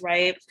business,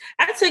 right?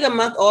 I take a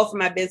month off for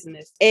my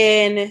business,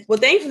 and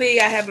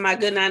thankfully I have my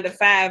good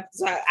 9-to-5,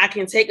 so I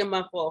can take a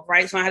month off,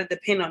 right? So I have to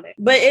depend on it.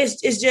 But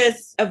it's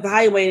just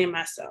evaluating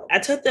myself. I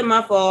took the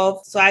month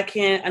off so I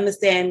can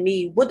understand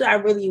me. What do I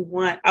really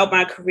want out of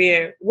my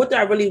career? What do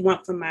I really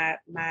want from my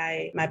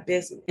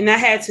business? And I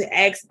had to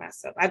ask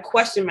myself, I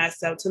questioned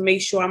myself to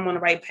make sure I'm on the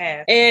right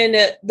path. And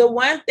the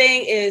one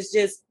thing is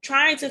just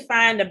trying to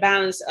find the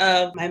balance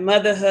of my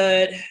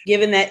motherhood,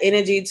 giving that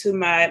energy to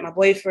my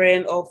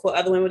boyfriend, or for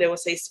other women, they would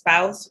say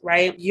spouse,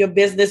 right? You're a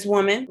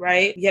businesswoman,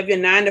 right? You have your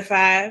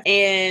 9-to-5.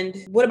 And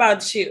what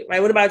about you,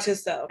 right? What about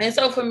yourself? And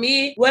so for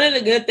me, one of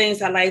the good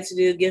things I like to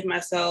do, give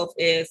myself,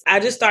 is I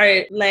just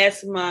started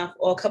last month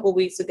or a couple of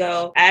weeks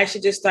ago. I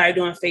actually just started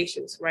doing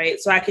facials, right?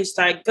 So I can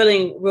start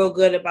feeling real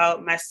good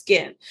about my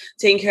skin. skin,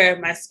 taking care of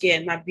my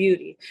skin, my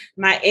beauty,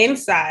 my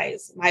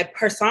insides, my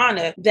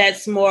persona.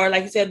 That's more,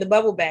 like you said, the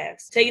bubble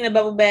baths. Taking a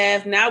bubble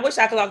bath. Now I wish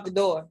I could lock the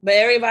door, but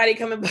everybody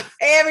coming,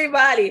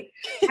 everybody.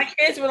 My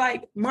kids were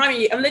like,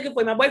 Mommy, I'm looking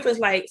for you. My boyfriend's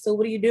like, so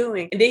what are you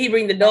doing? And then he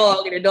bring the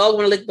dog, and the dog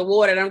want to lick the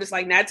water, and I'm just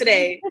like, not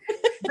today.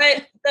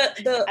 But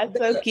I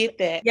so get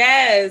that.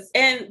 Yes.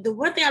 And the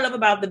one thing I love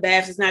about the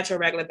baths is not your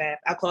regular bath.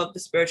 I call it the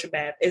spiritual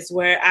bath. It's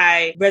where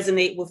I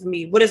resonate with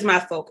me. What is my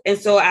focus? And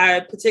so I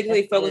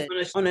particularly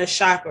focus on a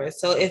chakra.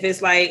 So if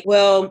it's like,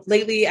 well,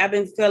 lately I've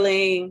been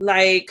feeling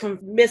like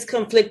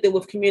misconflicted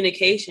with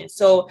communication.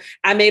 So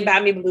I may buy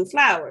me blue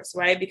flowers,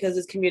 right? Because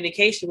it's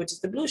communication, which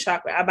is the blue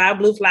chakra. I buy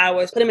blue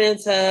flowers, put them in a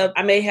tub.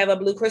 I may have a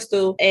blue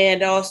crystal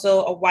and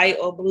also a white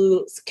or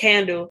blue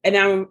candle. And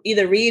I'm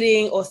either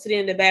reading or sitting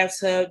in the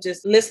bathtub,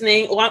 just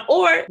listening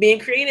or being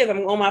creative.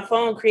 I'm on my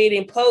phone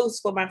creating posts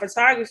for my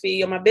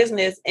photography or my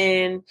business,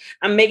 and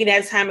I'm making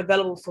that time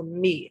available for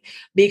me,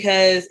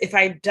 because if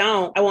I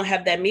don't, I won't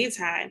have that me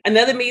time.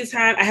 Another me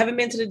time, I haven't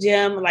been to the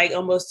gym like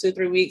almost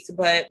 2-3 weeks,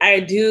 but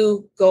I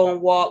do go on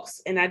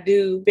walks and I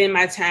do spend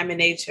my time in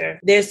nature.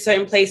 There's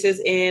certain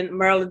places in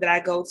Maryland that I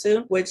go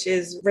to, which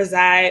is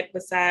reside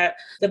beside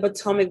the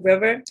Potomac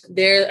River.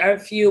 There are a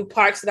few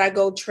parks that I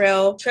go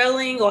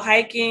trailing or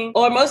hiking,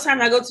 or most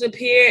times I go to the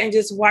pier and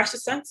just watch the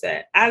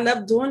sunset. I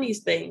love doing these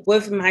things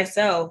with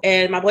myself.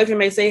 And my boyfriend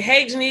may say,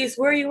 hey, Jennise,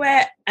 where are you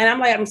at? And I'm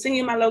like, I'm sending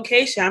you my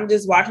location. I'm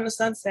just watching the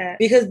sunset,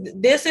 because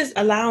this is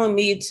allowing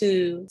me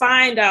to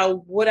find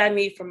out what I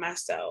need for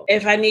myself.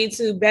 If I need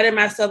to better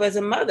myself as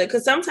a mother,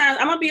 because sometimes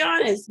I'm going to be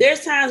honest,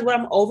 there's times where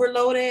I'm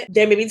overloaded.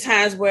 There may be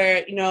times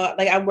where,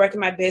 like I'm working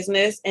my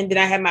business and then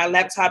I have my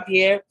laptop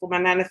here for my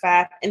 9 to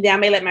 5. And then I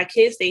may let my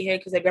kids stay here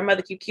because their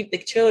grandmother can keep the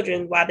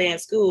children while they're in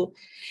school.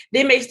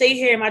 They may stay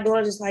here and my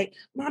daughter's just like,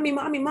 mommy.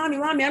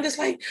 I'm just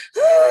like,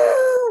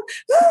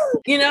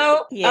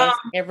 Yes,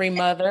 every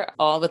mother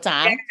all the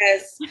time.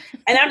 Yes.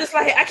 And I'm just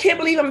like, I can't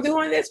believe I'm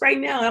doing this right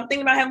now. I'm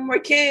thinking about having more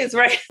kids,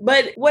 right?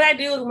 But what I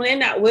do is when they're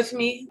not with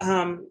me,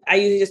 I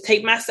usually just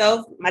take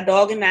myself, my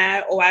dog and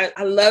I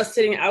love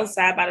sitting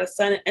outside by the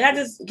sun, and I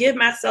just give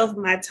myself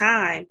my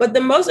time. But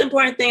the most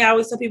important thing I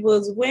always tell people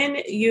is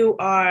when you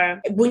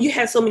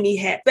have so many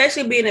hats,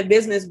 especially being a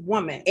business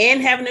woman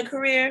and having a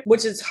career,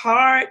 which is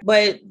hard,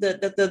 but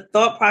the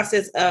thought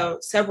process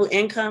of several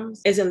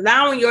incomes is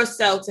allowing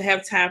yourself to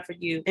have time for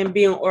you and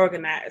being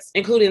organized,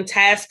 including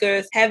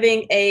taskers,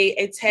 having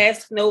a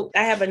task note.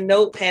 I have a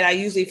notepad I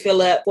usually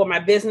fill up for my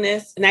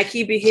business, and I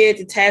keep it here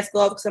to task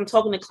off because I'm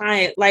talking to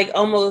clients like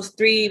almost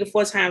 3 to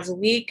 4 times a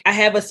week. I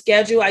have a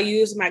schedule. I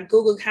use my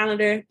Google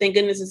Calendar. Thank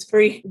goodness it's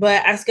free,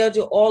 but I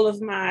schedule all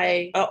of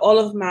my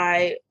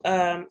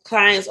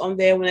clients on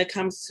there when it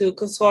comes to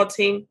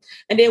consulting.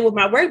 And then with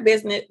my work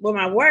business,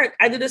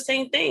 I do the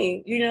same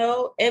thing,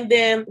 and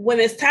then when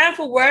it's time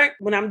for work,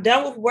 when I'm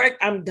done with work,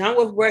 I'm done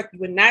with work. You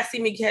would not see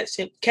me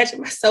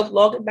catching myself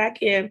logging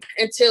back in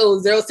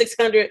until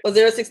 0600 or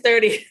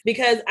 0630,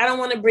 because I don't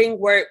want to bring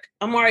work.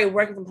 I'm already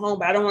working from home,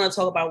 but I don't want to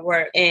talk about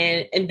work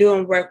and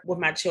doing work with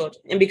my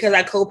children. And because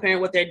I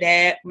co-parent with their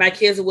dad, my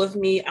kids are with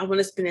me. I want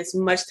to spend as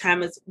much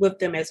time with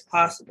them as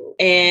possible.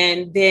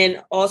 And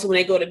then also when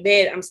they go to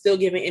bed, I'm still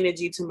giving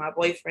energy to my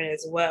boyfriend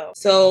as well.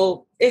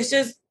 So it's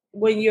just,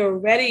 when you're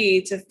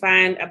ready to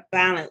find a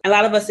balance. A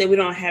lot of us say we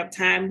don't have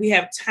time. We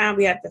have time.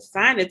 We have to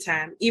find the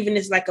time. Even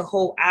if it's like a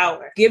whole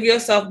hour. Give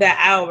yourself that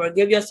hour.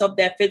 Give yourself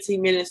that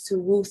 15 minutes to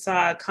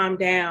woosah, calm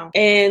down,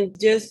 and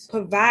just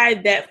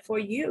provide that for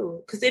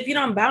you. Because if you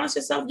don't balance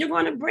yourself, you're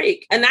going to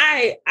break. And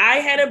I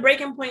had a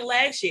breaking point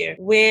last year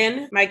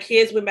when my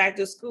kids went back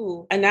to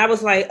school. And I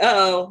was like,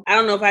 I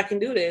don't know if I can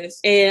do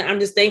this. And I'm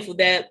just thankful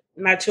that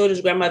my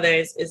children's grandmother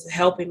is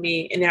helping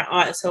me, and their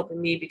aunt is helping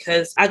me,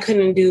 because I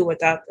couldn't do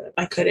without them.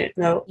 I couldn't,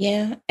 no.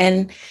 Yeah.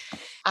 And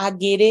I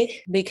get it,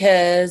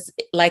 because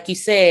like you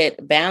said,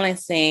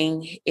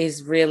 balancing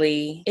is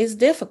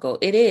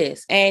difficult. It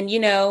is. And,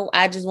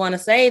 I just want to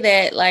say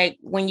that, like,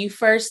 when you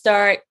first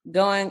start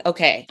going,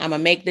 okay, I'm going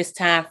to make this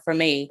time for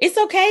me. It's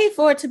okay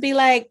for it to be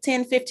like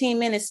 10, 15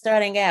 minutes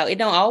starting out. It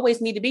don't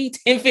always need to be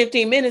 10,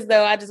 15 minutes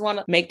though. I just want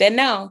to make that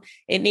known.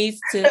 It needs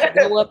to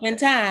go up in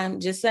time,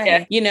 just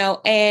saying,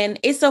 and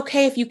it's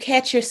okay if you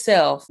catch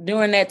yourself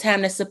during that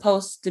time that's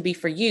supposed to be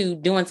for you,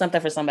 doing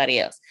something for somebody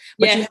else.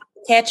 But you have to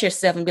catch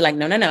yourself and be like,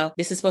 no,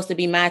 this is supposed to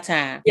be my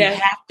time. You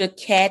have to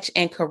catch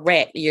and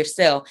correct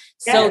yourself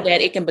so that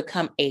it can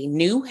become a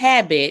new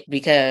habit,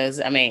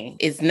 because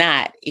it's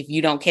not, if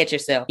you don't catch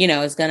yourself,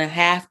 it's going to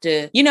have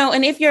to,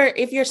 and if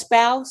your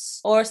spouse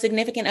or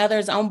significant other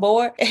is on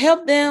board,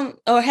 help them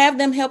or have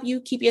them help you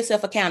keep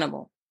yourself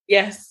accountable.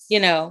 Yes.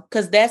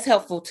 Because that's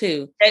helpful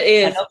too. It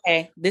is. Like,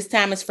 okay, this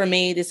time is for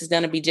me. This is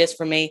going to be just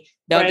for me.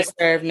 Don't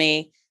disturb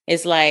me.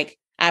 It's like,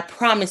 I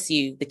promise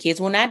you, the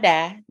kids will not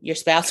die. Your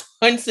spouse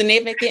or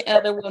significant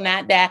other will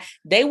not die.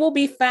 They will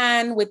be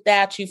fine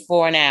without you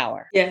for an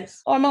hour.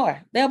 Yes. Or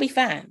more. They'll be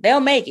fine.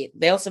 They'll make it.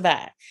 They'll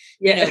survive.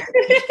 Yeah.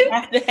 You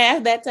have to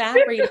have that time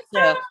for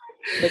yourself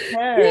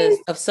because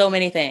of so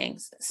many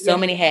things, so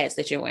many hats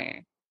that you're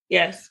wearing.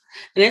 Yes.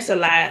 And it's a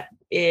lot.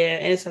 Yeah,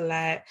 it's a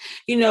lot.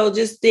 You know,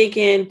 just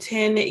thinking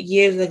 10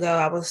 years ago,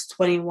 I was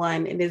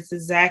 21, and it's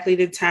exactly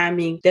the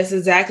timing. That's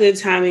exactly the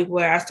timing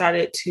where I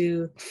started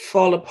to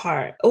fall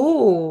apart.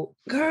 Oh,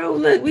 girl,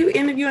 look, we were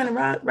interviewing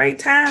the right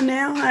time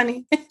now,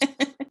 honey.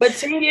 But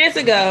 10 years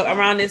ago,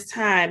 around this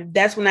time,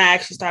 that's when I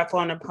actually started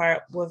falling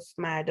apart with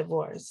my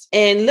divorce.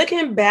 And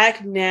looking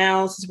back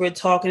now, since we're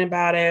talking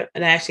about it,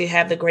 and I actually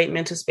have the great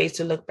mental space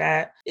to look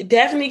back, it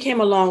definitely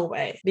came a long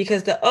way,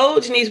 because the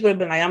old Jennise would have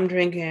been like, I'm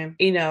drinking,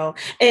 you know,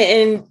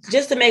 and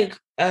just to make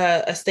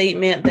a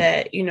statement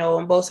that, you know,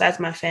 on both sides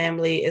of my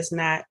family is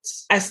not,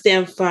 I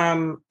stem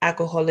from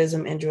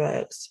alcoholism and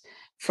drugs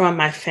from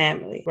my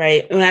family,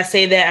 right? When I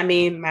say that, I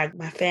mean my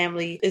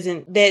family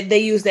isn't that they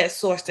use that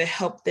source to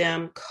help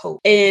them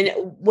cope. And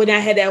when I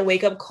had that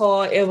wake up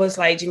call, it was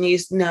like,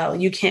 Jennise, no,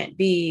 you can't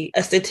be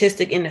a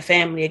statistic in the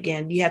family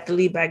again. You have to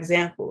lead by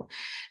example.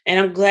 And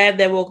I'm glad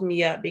that woke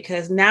me up,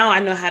 because now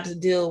I know how to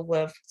deal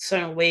with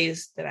certain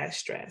ways that I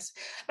stress.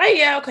 Like,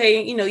 yeah,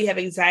 okay, you know, you have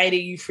anxiety,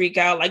 you freak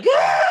out, like,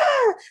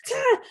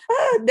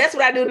 that's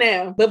what I do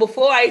now. But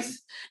before I,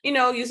 you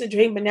know, used to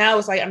drink, but now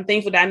it's like, I'm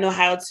thankful that I know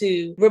how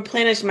to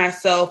replenish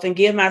myself and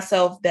give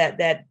myself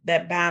that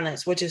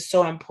balance, which is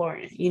so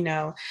important, you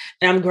know.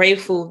 And I'm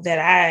grateful that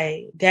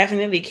I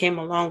definitely came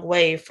a long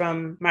way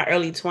from my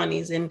early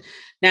 20s. And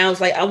now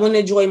it's like, I want to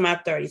enjoy my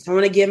 30s. I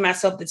want to give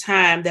myself the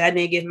time that I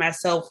didn't give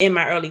myself in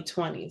my early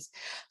 20s.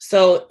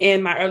 So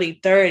in my early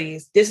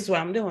 30s, this is what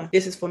I'm doing.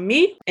 This is for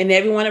me, and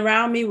everyone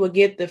around me will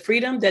get the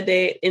freedom that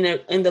they,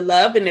 in the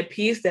love and the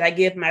peace that I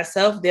give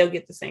myself, they'll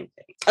get the same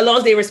thing, as long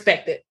as they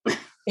respect it.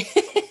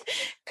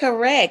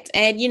 Correct.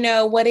 And you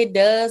know what it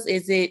does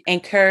is it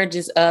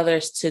encourages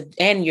others to,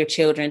 and your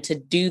children, to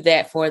do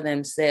that for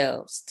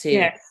themselves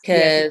too.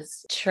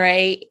 Because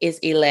Trey is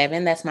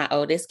 11. That's my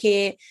oldest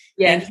kid.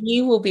 Yes. And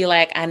he will be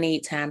like, I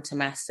need time to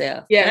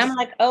myself. Yes. And I'm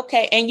like,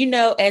 okay. And you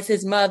know, as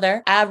his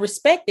mother, I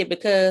respect it,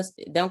 because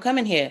don't come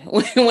in here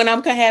when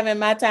I'm having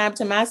my time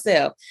to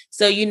myself.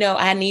 So, you know,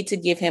 I need to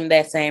give him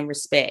that same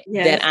respect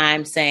that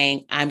I'm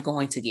saying I'm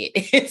going to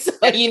get. So,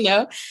 you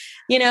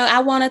know, I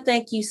want to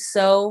thank you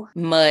so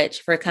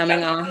much for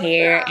coming on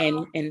here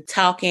and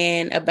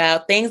talking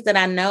about things that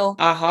I know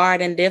are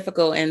hard and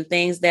difficult, and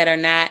things that are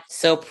not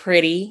so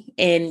pretty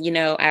in, you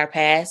know, our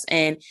past.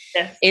 And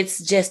it's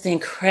just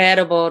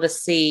incredible to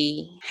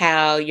see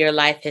how your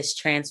life has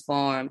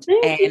transformed.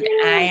 And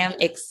I am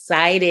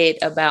excited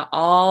about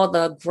all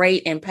the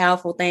great and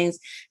powerful things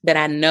that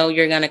I know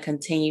you're going to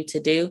continue to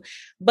do.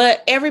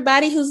 But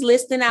everybody who's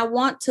listening, I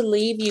want to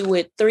leave you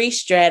with 3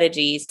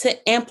 strategies to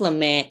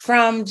implement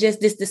from just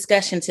this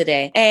discussion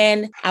today.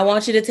 And I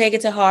want you to take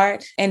it to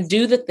heart and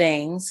do the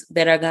things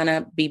that are going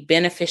to be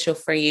beneficial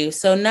for you.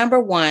 So number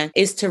 1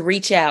 is to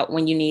reach out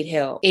when you need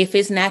help. If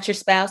it's not your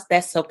spouse,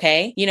 that's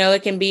okay. You know,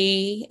 it can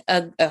be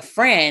a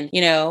friend, you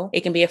know,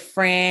 it can be a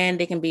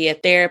friend, it can be a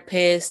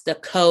therapist, a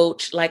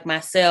coach like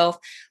myself,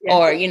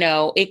 or, you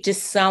know, it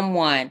just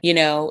someone, you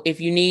know,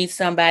 if you need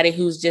somebody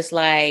who's just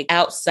like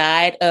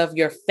outside of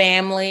your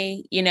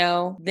family, you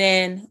know,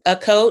 then a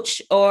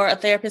coach or a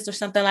therapist or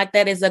something like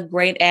that is a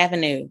great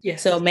avenue.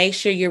 Yes. So make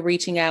sure you're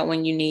reaching out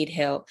when you need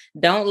help.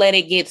 Don't let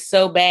it get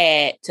so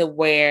bad to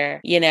where,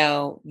 you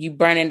know, you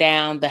burning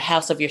down the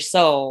house of your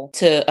soul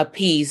to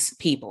appease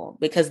people,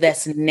 because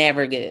that's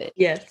never good.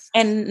 Yes.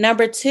 And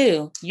number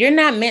 2, you're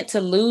not meant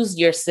to lose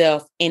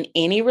yourself in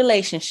any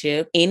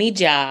relationship, any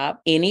job,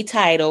 any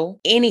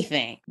title,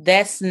 anything.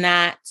 That's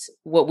not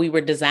what we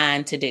were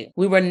designed to do.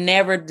 We were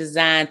never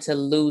designed to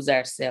lose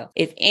ourselves.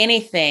 If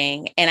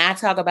anything, and I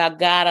talk about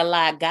God a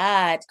lot,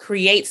 God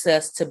creates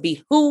us to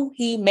be who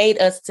he made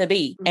us to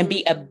be, and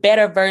be a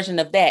better version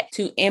of that,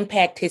 to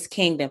impact his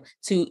kingdom,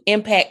 to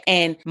impact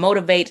and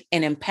motivate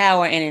and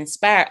empower and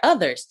inspire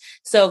others.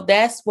 So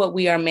that's what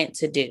we are meant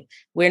to do.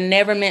 We're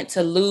never meant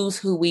to lose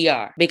who we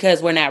are,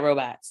 because we're not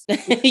robots.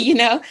 You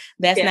know,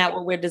 that's not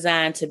what we're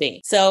designed to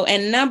be. So,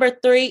 and number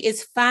 3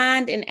 is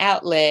find an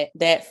outlet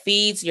that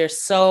feeds your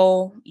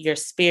soul, your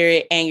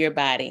spirit, and your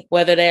body.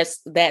 Whether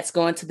that's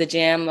going to the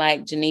gym,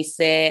 like Jennise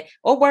said,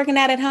 or working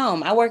out at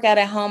home. I work out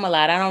at home a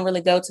lot. I don't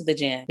really go to the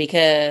gym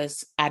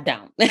because I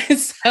don't.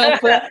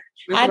 But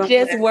I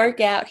just work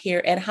out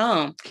here at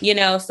home, you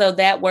know, so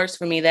that works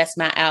for me. That's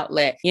my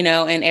outlet, you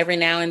know, and every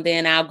now and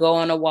then I'll go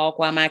on a walk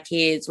while my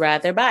kids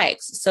ride their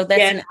bikes. So that's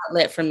an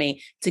outlet for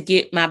me to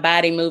get my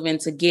body moving,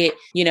 to get,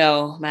 you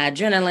know, my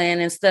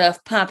adrenaline and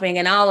stuff pumping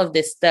and all of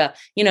this stuff,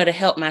 you know, to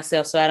help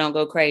myself so I don't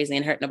go crazy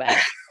and hurt nobody.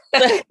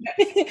 So,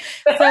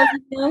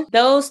 you know,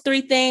 those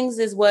 3 things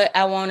is what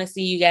I want to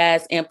see you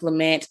guys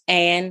implement.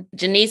 And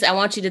Jennise, I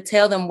want you to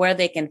tell them where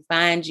they can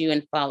find you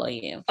and follow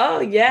you. Oh,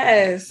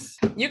 yes.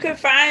 You can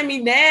find me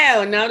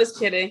now. No, just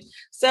kidding.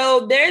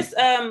 So there's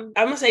I'm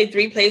gonna say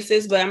 3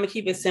 places, but I'm gonna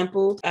keep it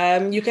simple.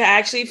 You can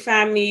actually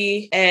find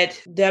me at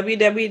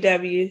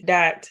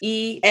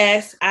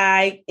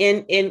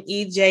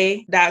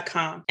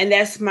www.esinnej.com, and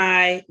that's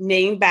my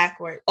name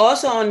backward.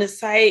 Also on the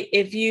site,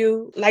 if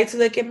you like to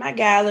look at my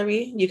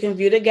gallery, you can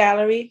view the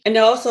gallery. And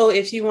also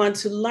if you want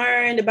to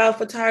learn about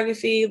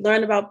photography,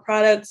 learn about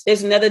products,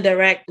 there's another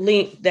direct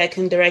link that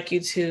can direct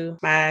you to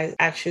my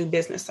actual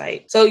business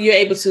site. So you're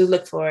able to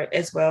look for it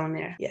as well on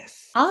there. Yes.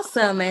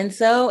 Awesome. And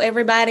so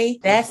everybody,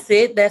 that's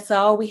it. That's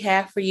all we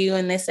have for you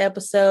in this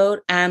episode.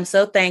 I'm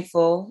so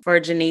thankful for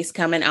Jennise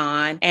coming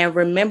on. And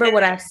remember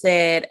what I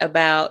said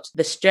about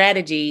the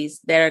strategies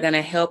that are going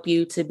to help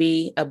you to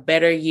be a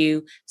better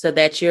you so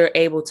that you're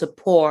able to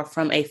pour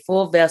from a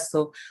full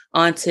vessel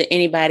onto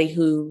anybody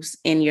who's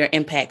in your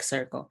impact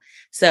circle.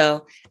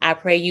 So I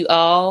pray you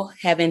all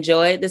have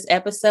enjoyed this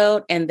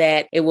episode and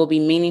that it will be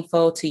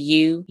meaningful to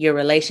you, your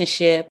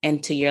relationship,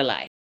 and to your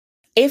life.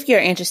 If you're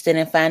interested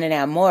in finding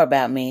out more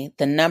about me,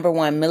 the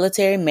 #1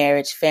 military,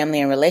 marriage,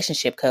 family, and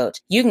relationship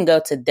coach, you can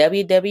go to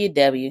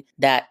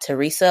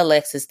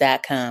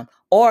www.teresaalexis.com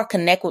or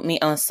connect with me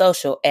on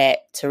social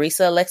at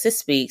Teresa Alexis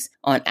Speaks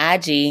on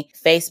IG,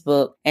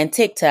 Facebook, and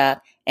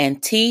TikTok,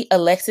 and T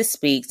Alexis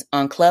Speaks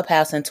on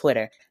Clubhouse and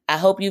Twitter. I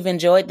hope you've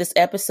enjoyed this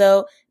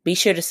episode. Be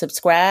sure to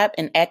subscribe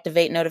and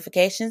activate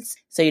notifications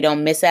so you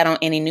don't miss out on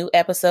any new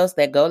episodes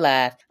that go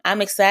live.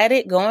 I'm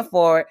excited going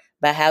forward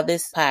by how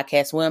this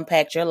podcast will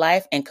impact your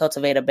life and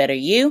cultivate a better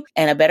you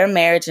and a better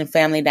marriage and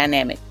family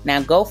dynamic.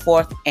 Now go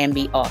forth and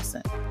be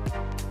awesome.